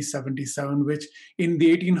Section 377, which in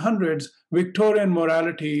the 1800s, Victorian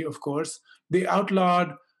morality, of course, they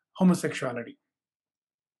outlawed homosexuality.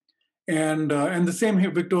 And the same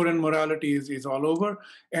here, Victorian morality is all over.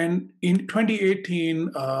 And in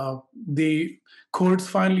 2018, the courts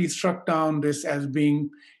finally struck down this as being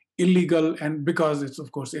illegal, and because it's,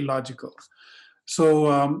 of course, illogical.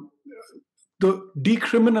 So the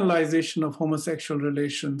decriminalization of homosexual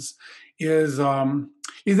relations is a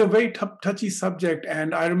very touchy subject.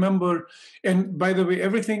 And I remember, and by the way,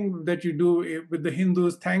 everything that you do with the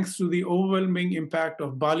Hindus, thanks to the overwhelming impact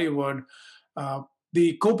of Bollywood,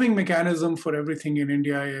 the coping mechanism for everything in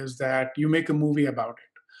India is that you make a movie about it.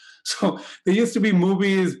 So there used to be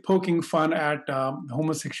movies poking fun at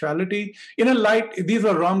homosexuality in a light. These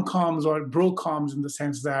are rom-coms or bro-coms in the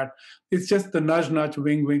sense that it's just the nudge,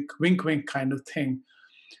 wink kind of thing.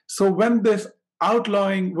 So when this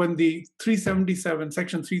outlawing, when the Section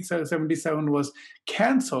 377 was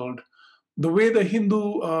canceled, the way the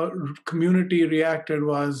Hindu community reacted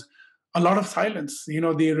was a lot of silence. The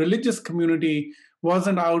religious community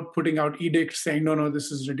wasn't putting out edicts saying, no,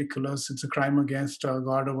 this is ridiculous, it's a crime against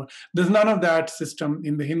God. There's none of that system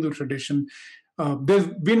in the Hindu tradition. There's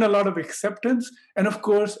been a lot of acceptance. And of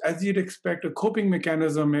course, as you'd expect, a coping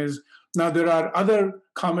mechanism is, now there are other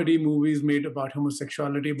comedy movies made about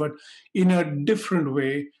homosexuality, but in a different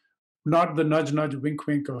way, not the nudge,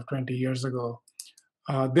 wink of 20 years ago.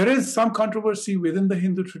 There is some controversy within the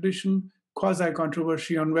Hindu tradition,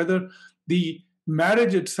 quasi-controversy, on whether the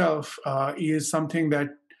marriage itself is something that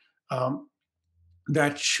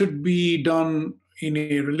should be done in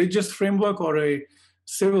a religious framework or a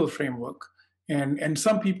civil framework. And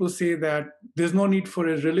some people say that there's no need for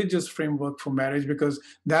a religious framework for marriage because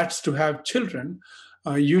that's to have children.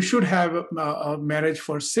 You should have a marriage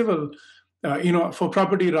for civil, for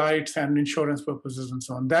property rights and insurance purposes and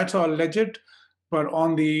so on. That's all legit, but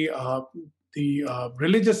on the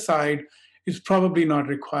religious side, it's probably not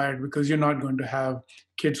required because you're not going to have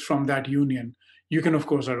kids from that union. You can, of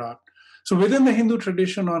course, adopt. So within the Hindu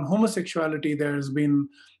tradition on homosexuality, there has been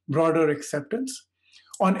broader acceptance.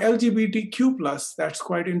 On LGBTQ+, that's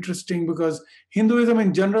quite interesting because Hinduism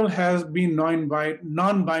in general has been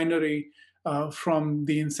non-binary from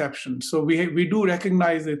the inception. So we do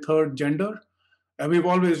recognize a third gender. We've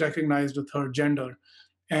always recognized a third gender.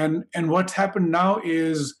 And what's happened now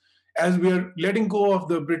is, as we're letting go of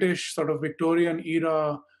the British sort of Victorian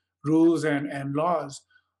era rules and laws,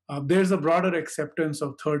 there's a broader acceptance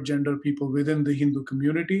of third gender people within the Hindu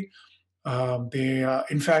community.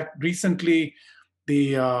 In fact, recently,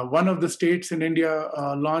 one of the states in India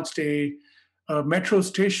launched a metro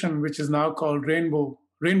station, which is now called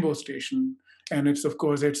Rainbow Station. And it's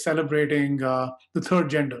celebrating the third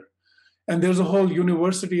gender. And there's a whole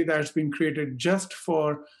university that's been created just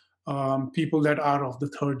for people that are of the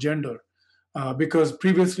third gender, because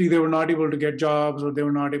previously they were not able to get jobs or they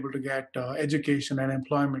were not able to get education and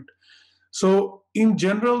employment. So in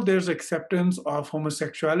general, there's acceptance of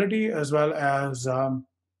homosexuality as well as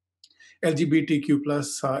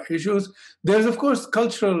LGBTQ+ issues. There's, of course,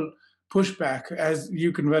 cultural pushback, as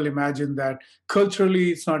you can well imagine, that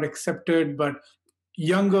culturally it's not accepted, but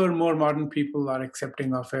younger, more modern people are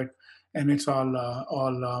accepting of it. And it's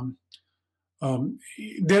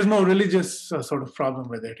there's no religious sort of problem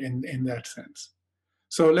with it in that sense.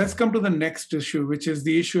 So let's come to the next issue, which is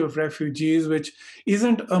the issue of refugees, which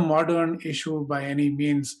isn't a modern issue by any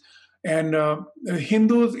means. And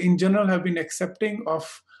Hindus in general have been accepting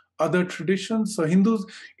of other traditions. So Hindus,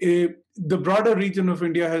 the broader region of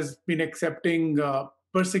India has been accepting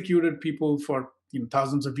persecuted people for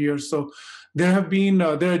thousands of years. So there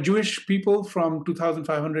are Jewish people from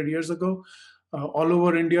 2,500 years ago all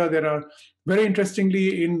over India. There are, very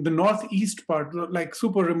interestingly, in the northeast part, like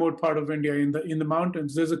super remote part of India, in the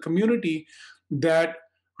mountains, there's a community that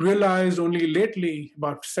realized only lately,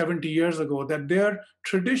 about 70 years ago, that their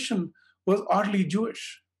tradition was oddly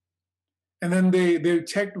Jewish. And then they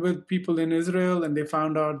checked with people in Israel, and they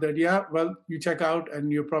found out that, yeah, well, you check out,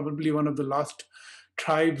 and you're probably one of the lost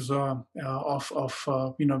tribes of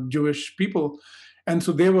Jewish people. And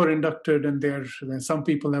so they were inducted, and some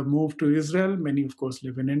people have moved to Israel. Many, of course,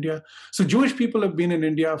 live in India. So Jewish people have been in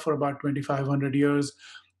India for about 2,500 years.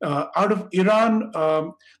 Out of Iran,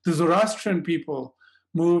 the Zoroastrian people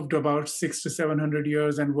moved about 600 to 700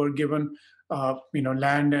 years and were given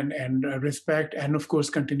land and respect, and of course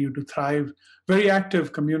continue to thrive. Very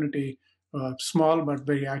active community, small but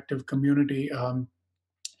very active community.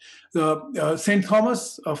 The St.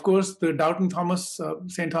 Thomas, of course, the Downton Thomas,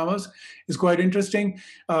 St. Thomas is quite interesting.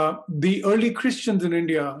 The early Christians in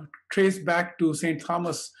India trace back to St.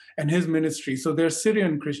 Thomas and his ministry. So they're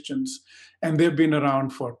Syrian Christians, and they've been around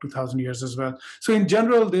for 2,000 years as well. So in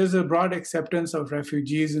general, there's a broad acceptance of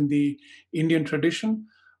refugees in the Indian tradition.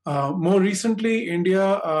 More recently,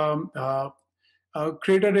 India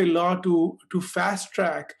created a law to fast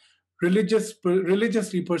track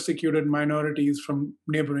religiously persecuted minorities from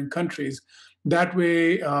neighboring countries. That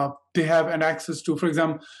way, they have an access to, for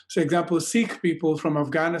example, Sikh people from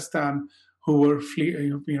Afghanistan who were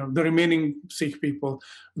the remaining Sikh people.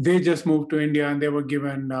 They just moved to India and they were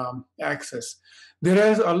given access.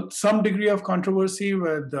 There is some degree of controversy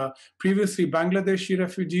with previously Bangladeshi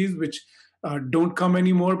refugees, which don't come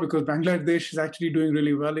anymore because Bangladesh is actually doing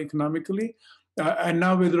really well economically. And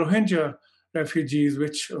now with Rohingya refugees,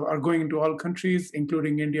 which are going into all countries,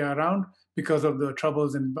 including India, around because of the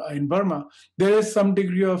troubles in Burma, there is some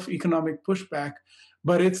degree of economic pushback,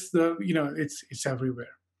 but it's everywhere.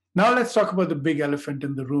 Now let's talk about the big elephant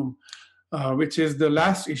in the room, which is the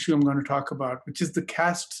last issue I'm going to talk about, which is the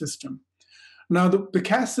caste system. Now, the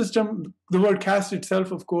caste system, the word caste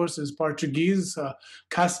itself, of course, is Portuguese,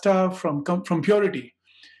 casta, from purity.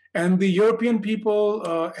 And the European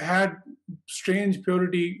people had strange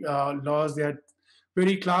purity laws. They had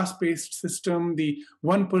very class-based system. The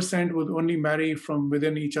 1% would only marry from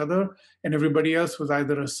within each other, and everybody else was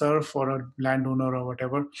either a serf or a landowner or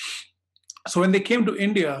whatever. So when they came to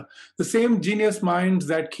India, the same genius minds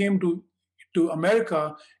that came to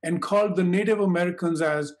America and called the Native Americans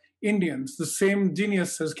as Indians, the same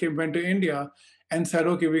geniuses went to India and said,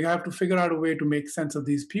 okay, we have to figure out a way to make sense of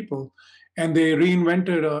these people. And they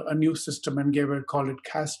reinvented a new system and called it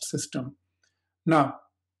caste system. Now,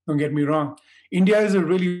 don't get me wrong, India is a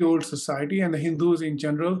really old society, and the Hindus in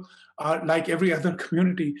general are, like every other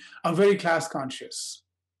community, are very class conscious.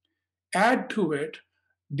 Add to it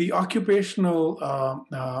the occupational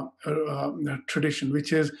tradition,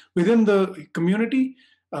 which is within the community.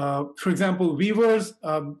 For example, weavers,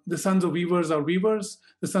 the sons of weavers are weavers,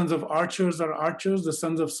 the sons of archers are archers, the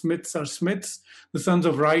sons of smiths are smiths, the sons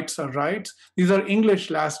of wrights are wrights. These are English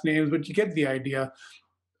last names, but you get the idea.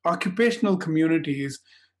 Occupational communities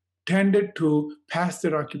tended to pass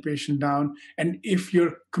their occupation down. And if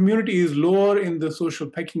your community is lower in the social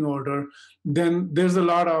pecking order, then there's a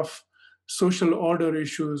lot of social order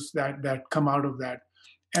issues that come out of that.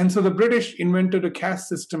 And so the British invented a caste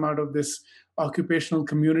system out of this occupational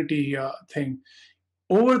community thing.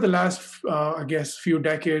 Over the last, few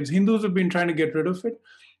decades, Hindus have been trying to get rid of it.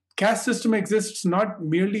 Caste system exists not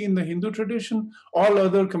merely in the Hindu tradition, all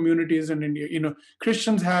other communities in India.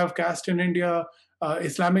 Christians have caste in India,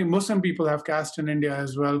 Islamic, Muslim people have caste in India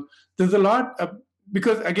as well. There's a lot,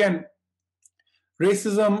 because again,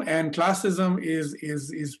 racism and classism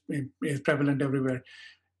is prevalent everywhere.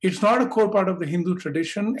 It's not a core part of the Hindu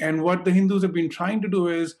tradition, and what the Hindus have been trying to do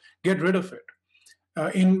is get rid of it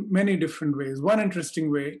in many different ways. One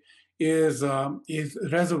interesting way is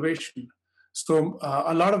reservation. So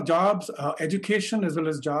a lot of jobs, education as well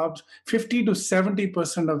as jobs, 50 to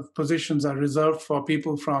 70% of positions are reserved for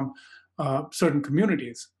people from certain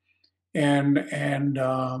communities, and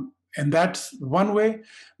that's one way.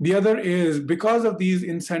 The other is because of these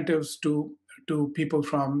incentives to people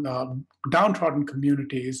from downtrodden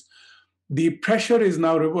communities, the pressure is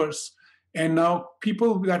now reversed. And now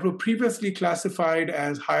people that were previously classified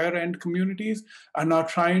as higher end communities are now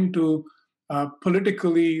trying to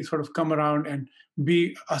politically sort of come around and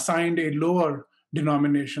be assigned a lower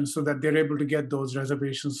denomination so that they're able to get those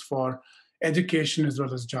reservations for education as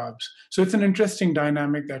well as jobs. So it's an interesting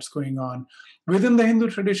dynamic that's going on. Within the Hindu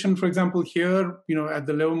tradition, for example, here, at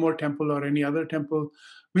the Livermore temple or any other temple,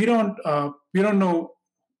 we don't know.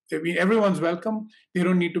 I mean, everyone's welcome. They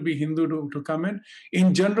don't need to be Hindu to come in.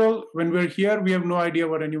 In general, when we're here, we have no idea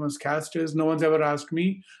what anyone's caste is. No one's ever asked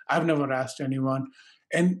me. I've never asked anyone.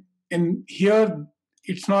 And here,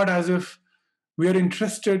 it's not as if we are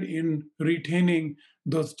interested in retaining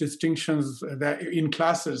those distinctions that in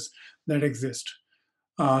classes that exist.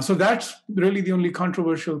 So that's really the only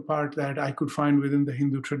controversial part that I could find within the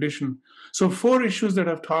Hindu tradition. So 4 issues that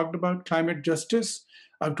I've talked about: climate justice.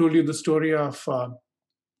 I've told you the story of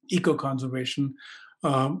eco-conservation.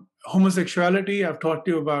 Homosexuality, I've talked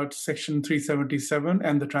to you about Section 377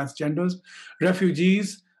 and the transgenders.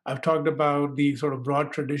 Refugees, I've talked about the sort of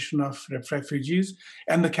broad tradition of refugees,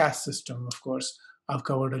 and the caste system, of course, I've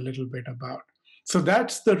covered a little bit about. So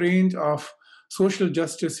that's the range of social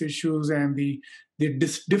justice issues and the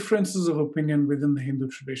differences of opinion within the Hindu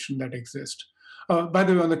tradition that exist. By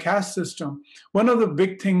the way, on the caste system, one of the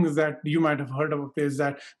big things that you might have heard of is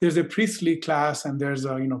that there's a priestly class and there's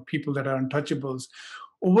people that are untouchables.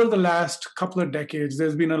 Over the last couple of decades,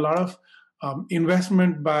 there's been a lot of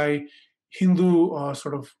investment by Hindu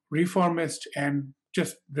sort of reformist and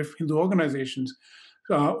just Hindu organizations.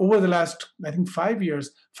 Over the last, I think, 5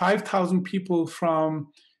 years, 5,000 people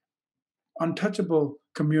from untouchable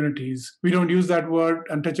communities. We don't use that word.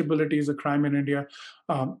 Untouchability is a crime in India.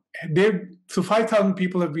 So 5,000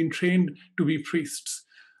 people have been trained to be priests,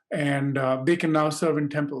 and they can now serve in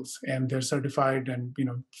temples, and they're certified, and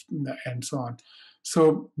and so on.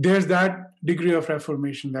 So there's that degree of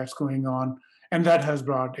reformation that's going on, and that has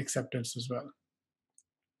brought acceptance as well.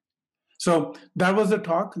 So that was the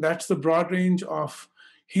talk. That's the broad range of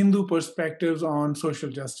Hindu perspectives on social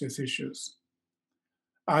justice issues.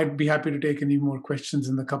 I'd be happy to take any more questions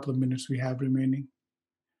in the couple of minutes we have remaining.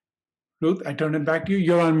 Ruth, I turn it back to you.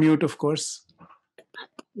 You're on mute, of course.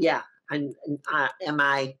 Yeah. Am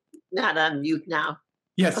I not on mute now?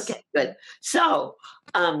 Yes. Okay, good. So,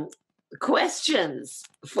 questions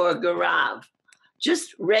for Gaurav.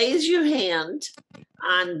 Just raise your hand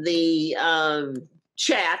on the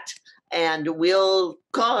chat and we'll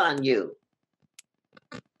call on you.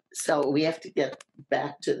 So we have to get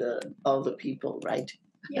back to all the people, right?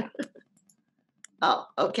 Yeah. Oh,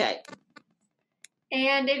 okay.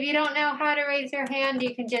 And if you don't know how to raise your hand,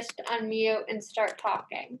 you can just unmute and start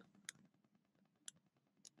talking.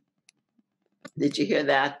 Did you hear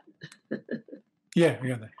that? Yeah, we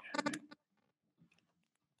got that.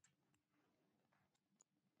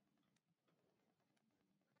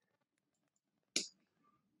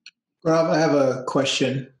 Rob, I have a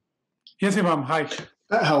question. Yes, Imam. Hi.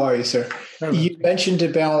 How are you, sir? Hello. You mentioned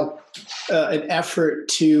about an effort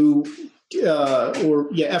to,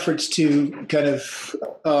 efforts to kind of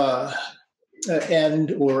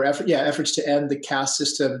efforts to end the caste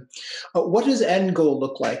system. What does end goal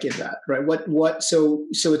look like in that, right? So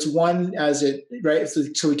it's one as it, right?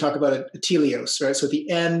 So we talk about a teleos, right? So at the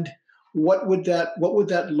end, what would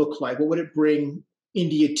that look like? What would it bring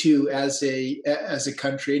India to as a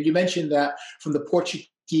country? And you mentioned that from the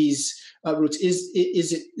Portuguese roots. Is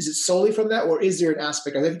it solely from that, or is there an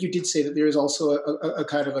aspect? I think you did say that there is also a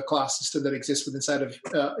kind of a class system that exists inside of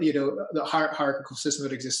the hierarchical system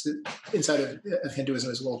that exists inside of Hinduism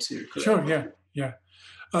as well too. Correct? Sure. Yeah.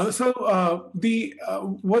 So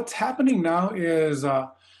what's happening now is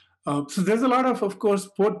so there's a lot of course,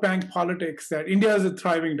 vote bank politics. That India is a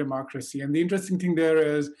thriving democracy, and the interesting thing there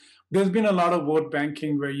is there's been a lot of vote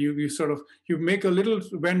banking where you make a little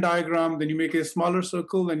Venn diagram, then you make a smaller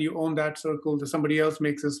circle, then you own that circle. Then somebody else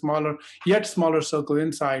makes a yet smaller circle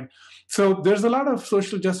inside. So there's a lot of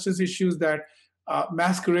social justice issues that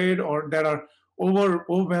masquerade or that are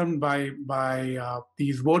overwhelmed by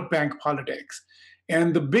these vote bank politics.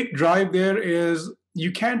 And the big drive there is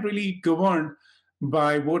you can't really govern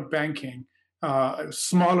by vote banking.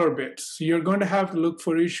 Smaller bits. You're going to have to look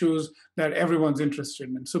for issues that everyone's interested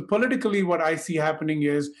in. So politically, what I see happening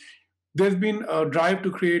is there's been a drive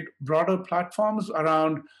to create broader platforms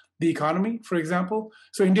around the economy, for example.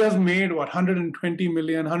 So India's made, 120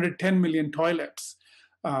 million, 110 million toilets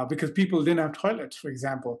because people didn't have toilets, for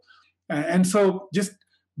example. And so just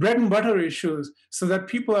bread and butter issues so that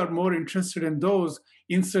people are more interested in those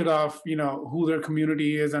instead of, who their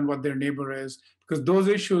community is and what their neighbor is, because those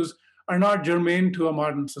issues are not germane to a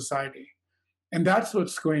modern society. And that's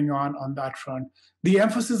what's going on that front. The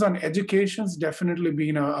emphasis on education has definitely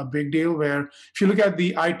been a big deal, where if you look at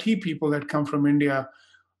the IT people that come from India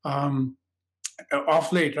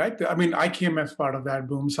off late, right? I mean, I came as part of that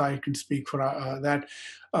boom, so I can speak for that.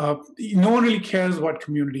 No one really cares what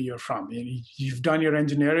community you're from. You've done your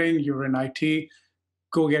engineering, you're in IT,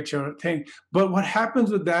 go get your thing. But what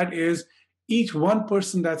happens with that is each one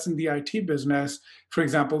person that's in the IT business, for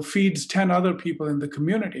example, feeds 10 other people in the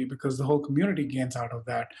community because the whole community gains out of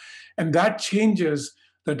that. And that changes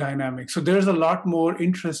the dynamic. So there's a lot more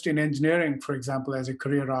interest in engineering, for example, as a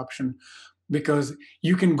career option, because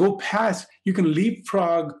you can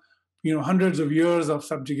leapfrog hundreds of years of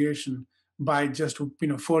subjugation by just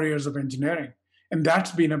 4 years of engineering. And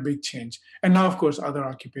that's been a big change. And now, of course, other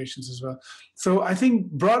occupations as well. So I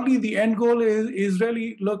think broadly the end goal is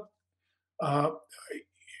really,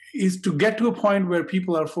 is to get to a point where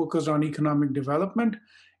people are focused on economic development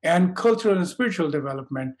and cultural and spiritual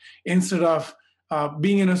development instead of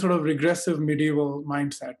being in a sort of regressive medieval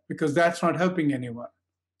mindset, because that's not helping anyone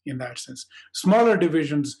in that sense. Smaller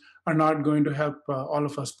divisions are not going to help all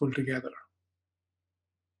of us pull together.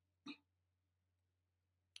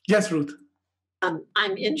 Yes, Ruth.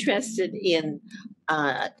 I'm interested in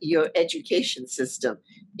your education system.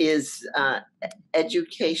 Is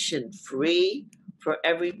education free for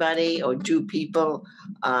everybody, or do people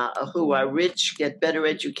who are rich get better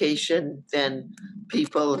education than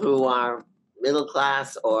people who are middle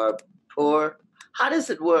class or poor? How does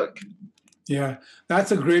it work? Yeah,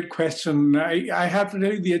 that's a great question. I have to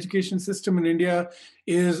tell you, the education system in India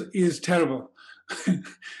is terrible.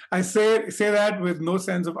 I say that with no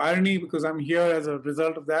sense of irony because I'm here as a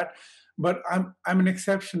result of that, but I'm an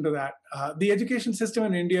exception to that. The education system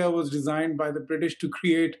in India was designed by the British to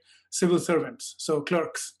create civil servants, so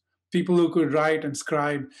clerks, people who could write and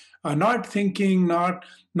scribe, not thinking, not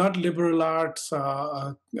liberal arts,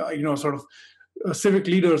 sort of civic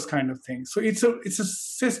leaders kind of thing. So it's a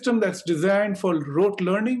system that's designed for rote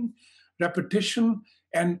learning, repetition,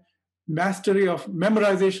 and mastery of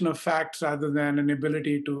memorization of facts rather than an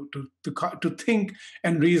ability to think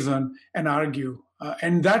and reason and argue.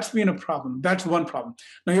 And that's been a problem. That's one problem.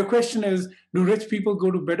 Now, your question is, do rich people go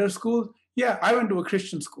to better schools? Yeah, I went to a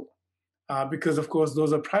Christian school because, of course,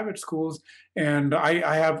 those are private schools. And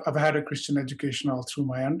I've had a Christian education all through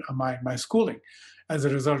my schooling as a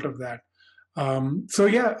result of that.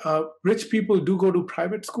 Rich people do go to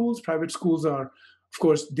private schools. Private schools are, of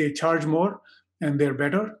course, they charge more and they're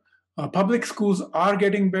better. Public schools are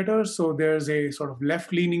getting better. So there's a sort of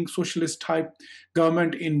left-leaning socialist type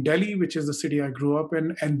government in Delhi, which is the city I grew up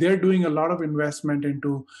in, and they're doing a lot of investment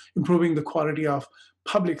into improving the quality of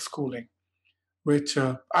public schooling, which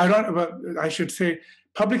I should say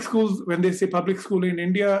public schools, when they say public school in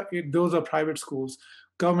India, those are private schools.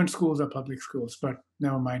 Government schools are public schools, but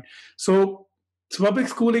never mind. So public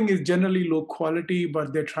schooling is generally low quality,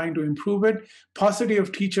 but they're trying to improve it. Paucity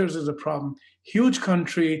of teachers is a problem. Huge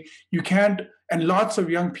country, you can't, and lots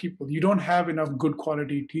of young people, you don't have enough good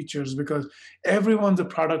quality teachers because everyone's a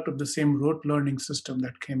product of the same rote learning system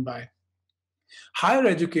that came by. Higher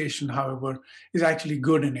education, however, is actually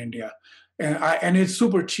good in India, and it's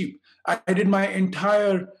super cheap. I did my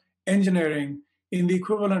entire engineering in the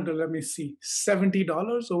equivalent of,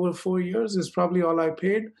 $70 over 4 years is probably all I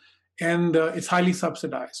paid. And it's highly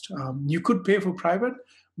subsidized. You could pay for private,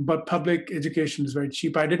 but public education is very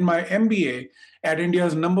cheap. I did my MBA at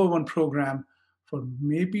India's #1 program for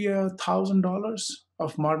maybe $1,000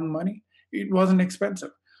 of modern money. It wasn't expensive.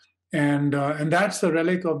 And that's the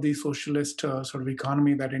relic of the socialist sort of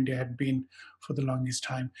economy that India had been for the longest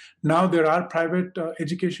time. Now there are private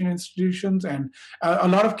education institutions, and a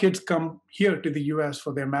lot of kids come here to the US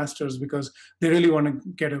for their masters because they really want to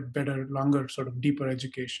get a better, longer, sort of deeper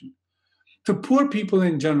education. So poor people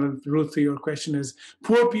in general, Ruth, your question is,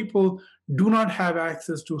 poor people do not have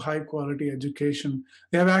access to high quality education.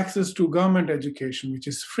 They have access to government education, which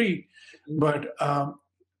is free, but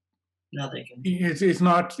it's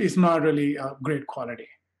not really great quality.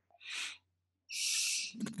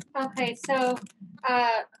 Okay, so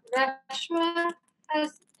Reshma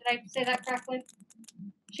has, did I say that correctly?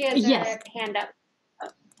 She has her hand up.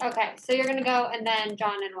 Okay, so you're gonna go, and then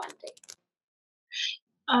John and Wendy.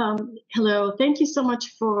 Hello, thank you so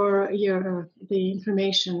much for the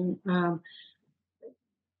information. Sorry,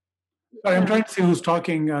 I'm trying to see who's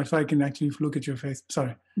talking so I can actually look at your face.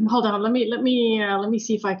 Sorry. Hold on, let me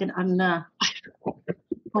see if I can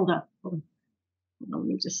hold on. Let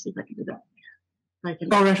me just see if I can do that.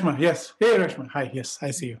 Oh, Reshma, yes. Hey, Reshma. Hi, yes,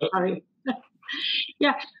 I see you. Sorry.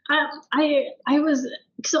 Yeah, I'm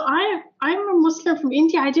a Muslim from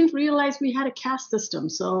India. I didn't realize we had a caste system.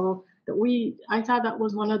 So I thought that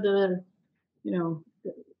was one of the,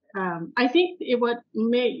 I think what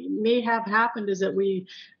may have happened is that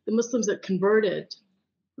the Muslims that converted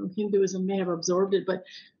from Hinduism may have absorbed it, but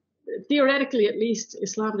theoretically, at least,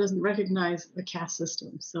 Islam doesn't recognize the caste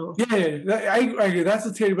system. So I agree. That's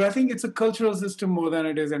the theory, but I think it's a cultural system more than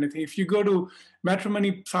it is anything. If you go to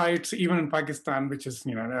matrimony sites, even in Pakistan, which is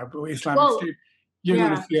Islamic State, you're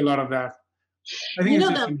going to see a lot of that. I think it's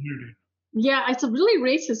just inherited. Yeah, it's a really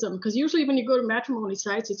racism because usually when you go to matrimony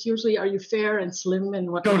sites, it's usually, are you fair and slim and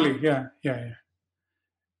whatnot. Totally, yeah.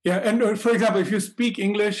 Yeah, and for example, if you speak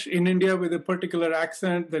English in India with a particular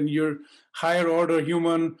accent, then you're higher order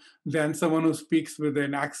human than someone who speaks with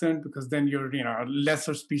an accent, because then you're, a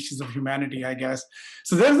lesser species of humanity, I guess.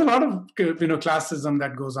 So there's a lot of, classism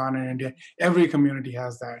that goes on in India. Every community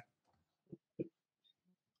has that.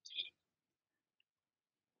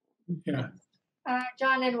 Yeah.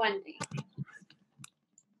 John and Wendy.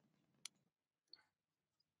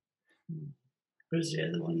 Where's the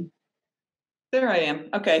other one? There I am.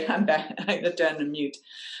 Okay, I'm back. I got down to mute.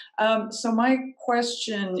 So my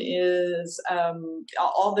question is,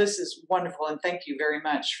 all this is wonderful, and thank you very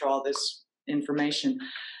much for all this information.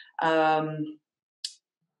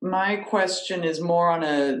 My question is more on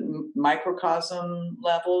a microcosm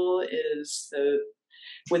level,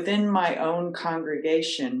 within my own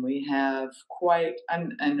congregation, we have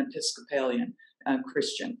I'm an Episcopalian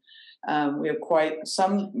Christian. We have quite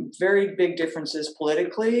some very big differences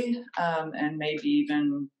politically, and maybe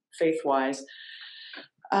even faith-wise.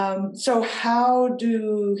 So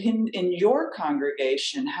in your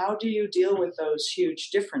congregation, how do you deal with those huge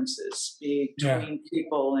differences between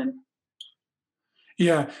people? And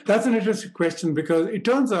yeah, that's an interesting question, because it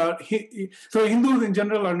turns out, so Hindus in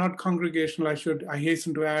general are not congregational, I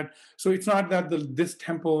hasten to add. So it's not that this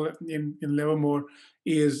temple in Livermore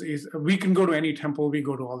is we can go to any temple, we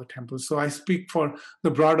go to all the temples. So I speak for the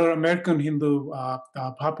broader American Hindu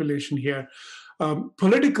population here.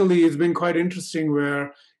 Politically, it's been quite interesting,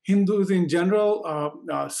 where Hindus in general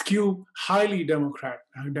skew highly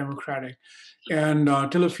democratic. And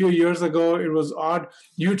till a few years ago, it was odd.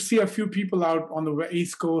 You'd see a few people out on the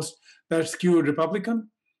East Coast that skewed Republican,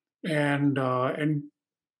 and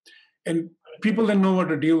people didn't know what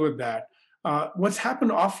to deal with that. What's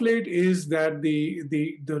happened off late is that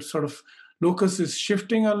the sort of locus is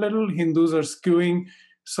shifting a little. Hindus are skewing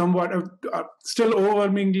somewhat, still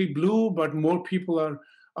overwhelmingly blue, but more people are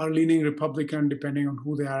leaning Republican, depending on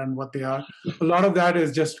who they are and what they are. A lot of that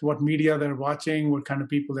is just what media they're watching, what kind of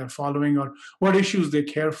people they're following, or what issues they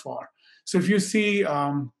care for. So if you see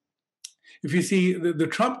the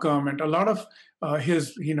Trump government, a lot of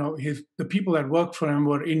the people that worked for him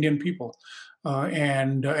were Indian people,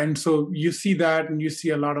 and so you see that, and you see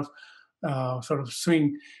a lot of sort of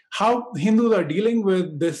swing. How Hindus are dealing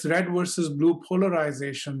with this red versus blue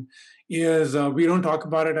polarization is we don't talk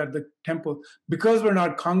about it at the temple, because we're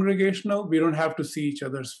not congregational. We don't have to see each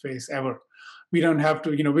other's face ever. We don't have to,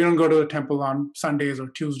 we don't go to the temple on Sundays or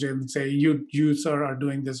Tuesdays and say, you sir are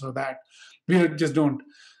doing this or that. We just don't.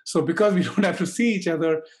 So because we don't have to see each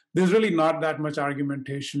other, there's really not that much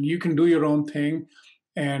argumentation. You can do your own thing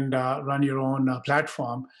and run your own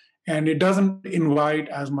platform, and it doesn't invite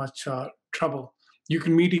as much trouble. You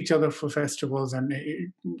can meet each other for festivals, and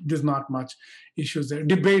there's not much issues there.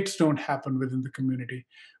 Debates don't happen within the community,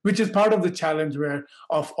 which is part of the challenge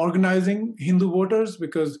of organizing Hindu voters,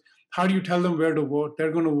 because how do you tell them where to vote?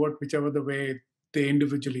 They're going to vote whichever the way they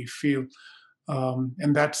individually feel.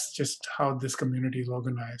 And that's just how this community is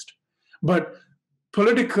organized. But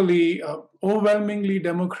politically, overwhelmingly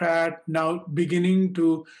Democrat, now beginning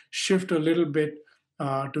to shift a little bit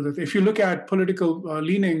to the. If you look at political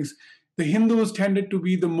leanings, the Hindus tended to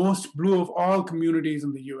be the most blue of all communities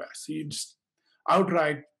in the US. It's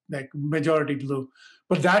outright like majority blue.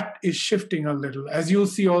 But that is shifting a little, as you'll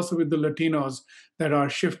see also with the Latinos that are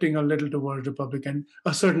shifting a little towards Republican,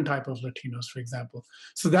 a certain type of Latinos, for example.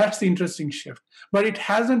 So that's the interesting shift. But it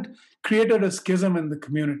hasn't created a schism in the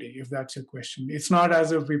community, if that's your question. It's not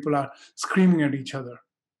as if people are screaming at each other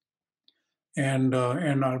and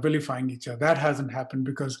are vilifying each other. That hasn't happened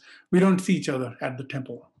because we don't see each other at the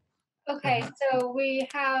temple. Okay, so we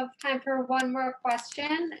have time for one more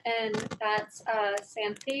question, and that's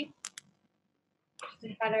Santi.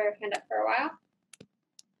 She's had her hand up for a while.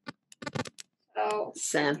 So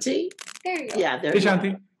Santi? there you go. Yeah, there Hey, you go.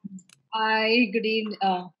 Shanti. Hi, good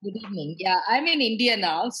evening. Yeah, I'm in India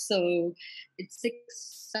now, so it's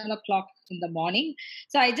 7 o'clock in the morning.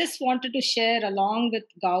 So I just wanted to share along with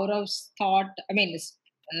Gaurav's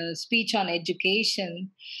speech on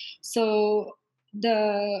education. So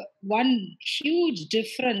the one huge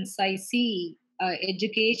difference I see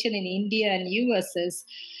education in India and US is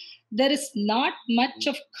there is not much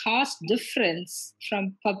of cost difference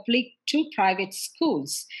from public to private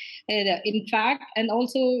schools. In fact, and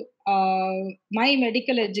also my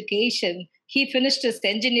medical education, he finished his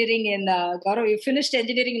engineering in, Gaurav, you finished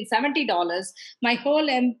engineering in $70. My whole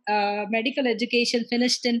medical education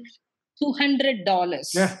finished in $200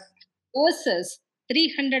 versus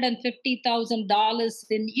 $350,000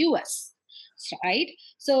 in US, right?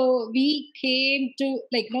 So we came to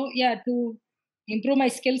improve my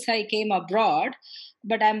skills, I came abroad,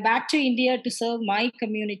 but I'm back to India to serve my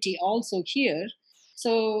community also here.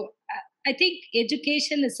 So I think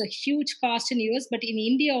education is a huge cost in US, but in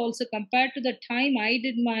India also, compared to the time I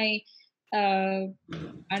did my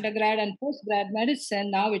undergrad and postgrad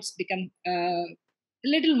medicine, now it's become a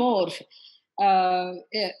little more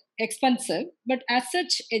expensive. But as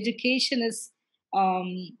such, education is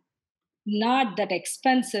not that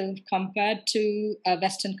expensive compared to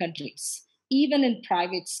Western countries, even in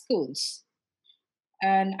private schools.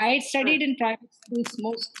 And I studied in private schools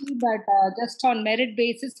mostly, but just on merit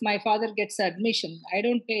basis, my father gets admission. I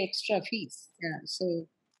don't pay extra fees. Yeah, so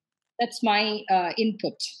that's my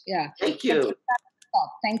input. Yeah. Thank you.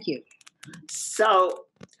 Thank you. So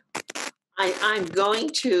I'm going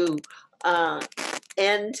to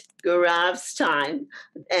end Gaurav's time,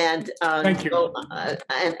 and Thank you.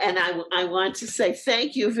 and I want to say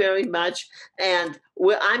thank you very much, and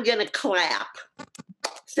I'm going to clap.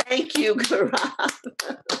 Thank you,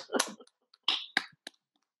 Gaurav.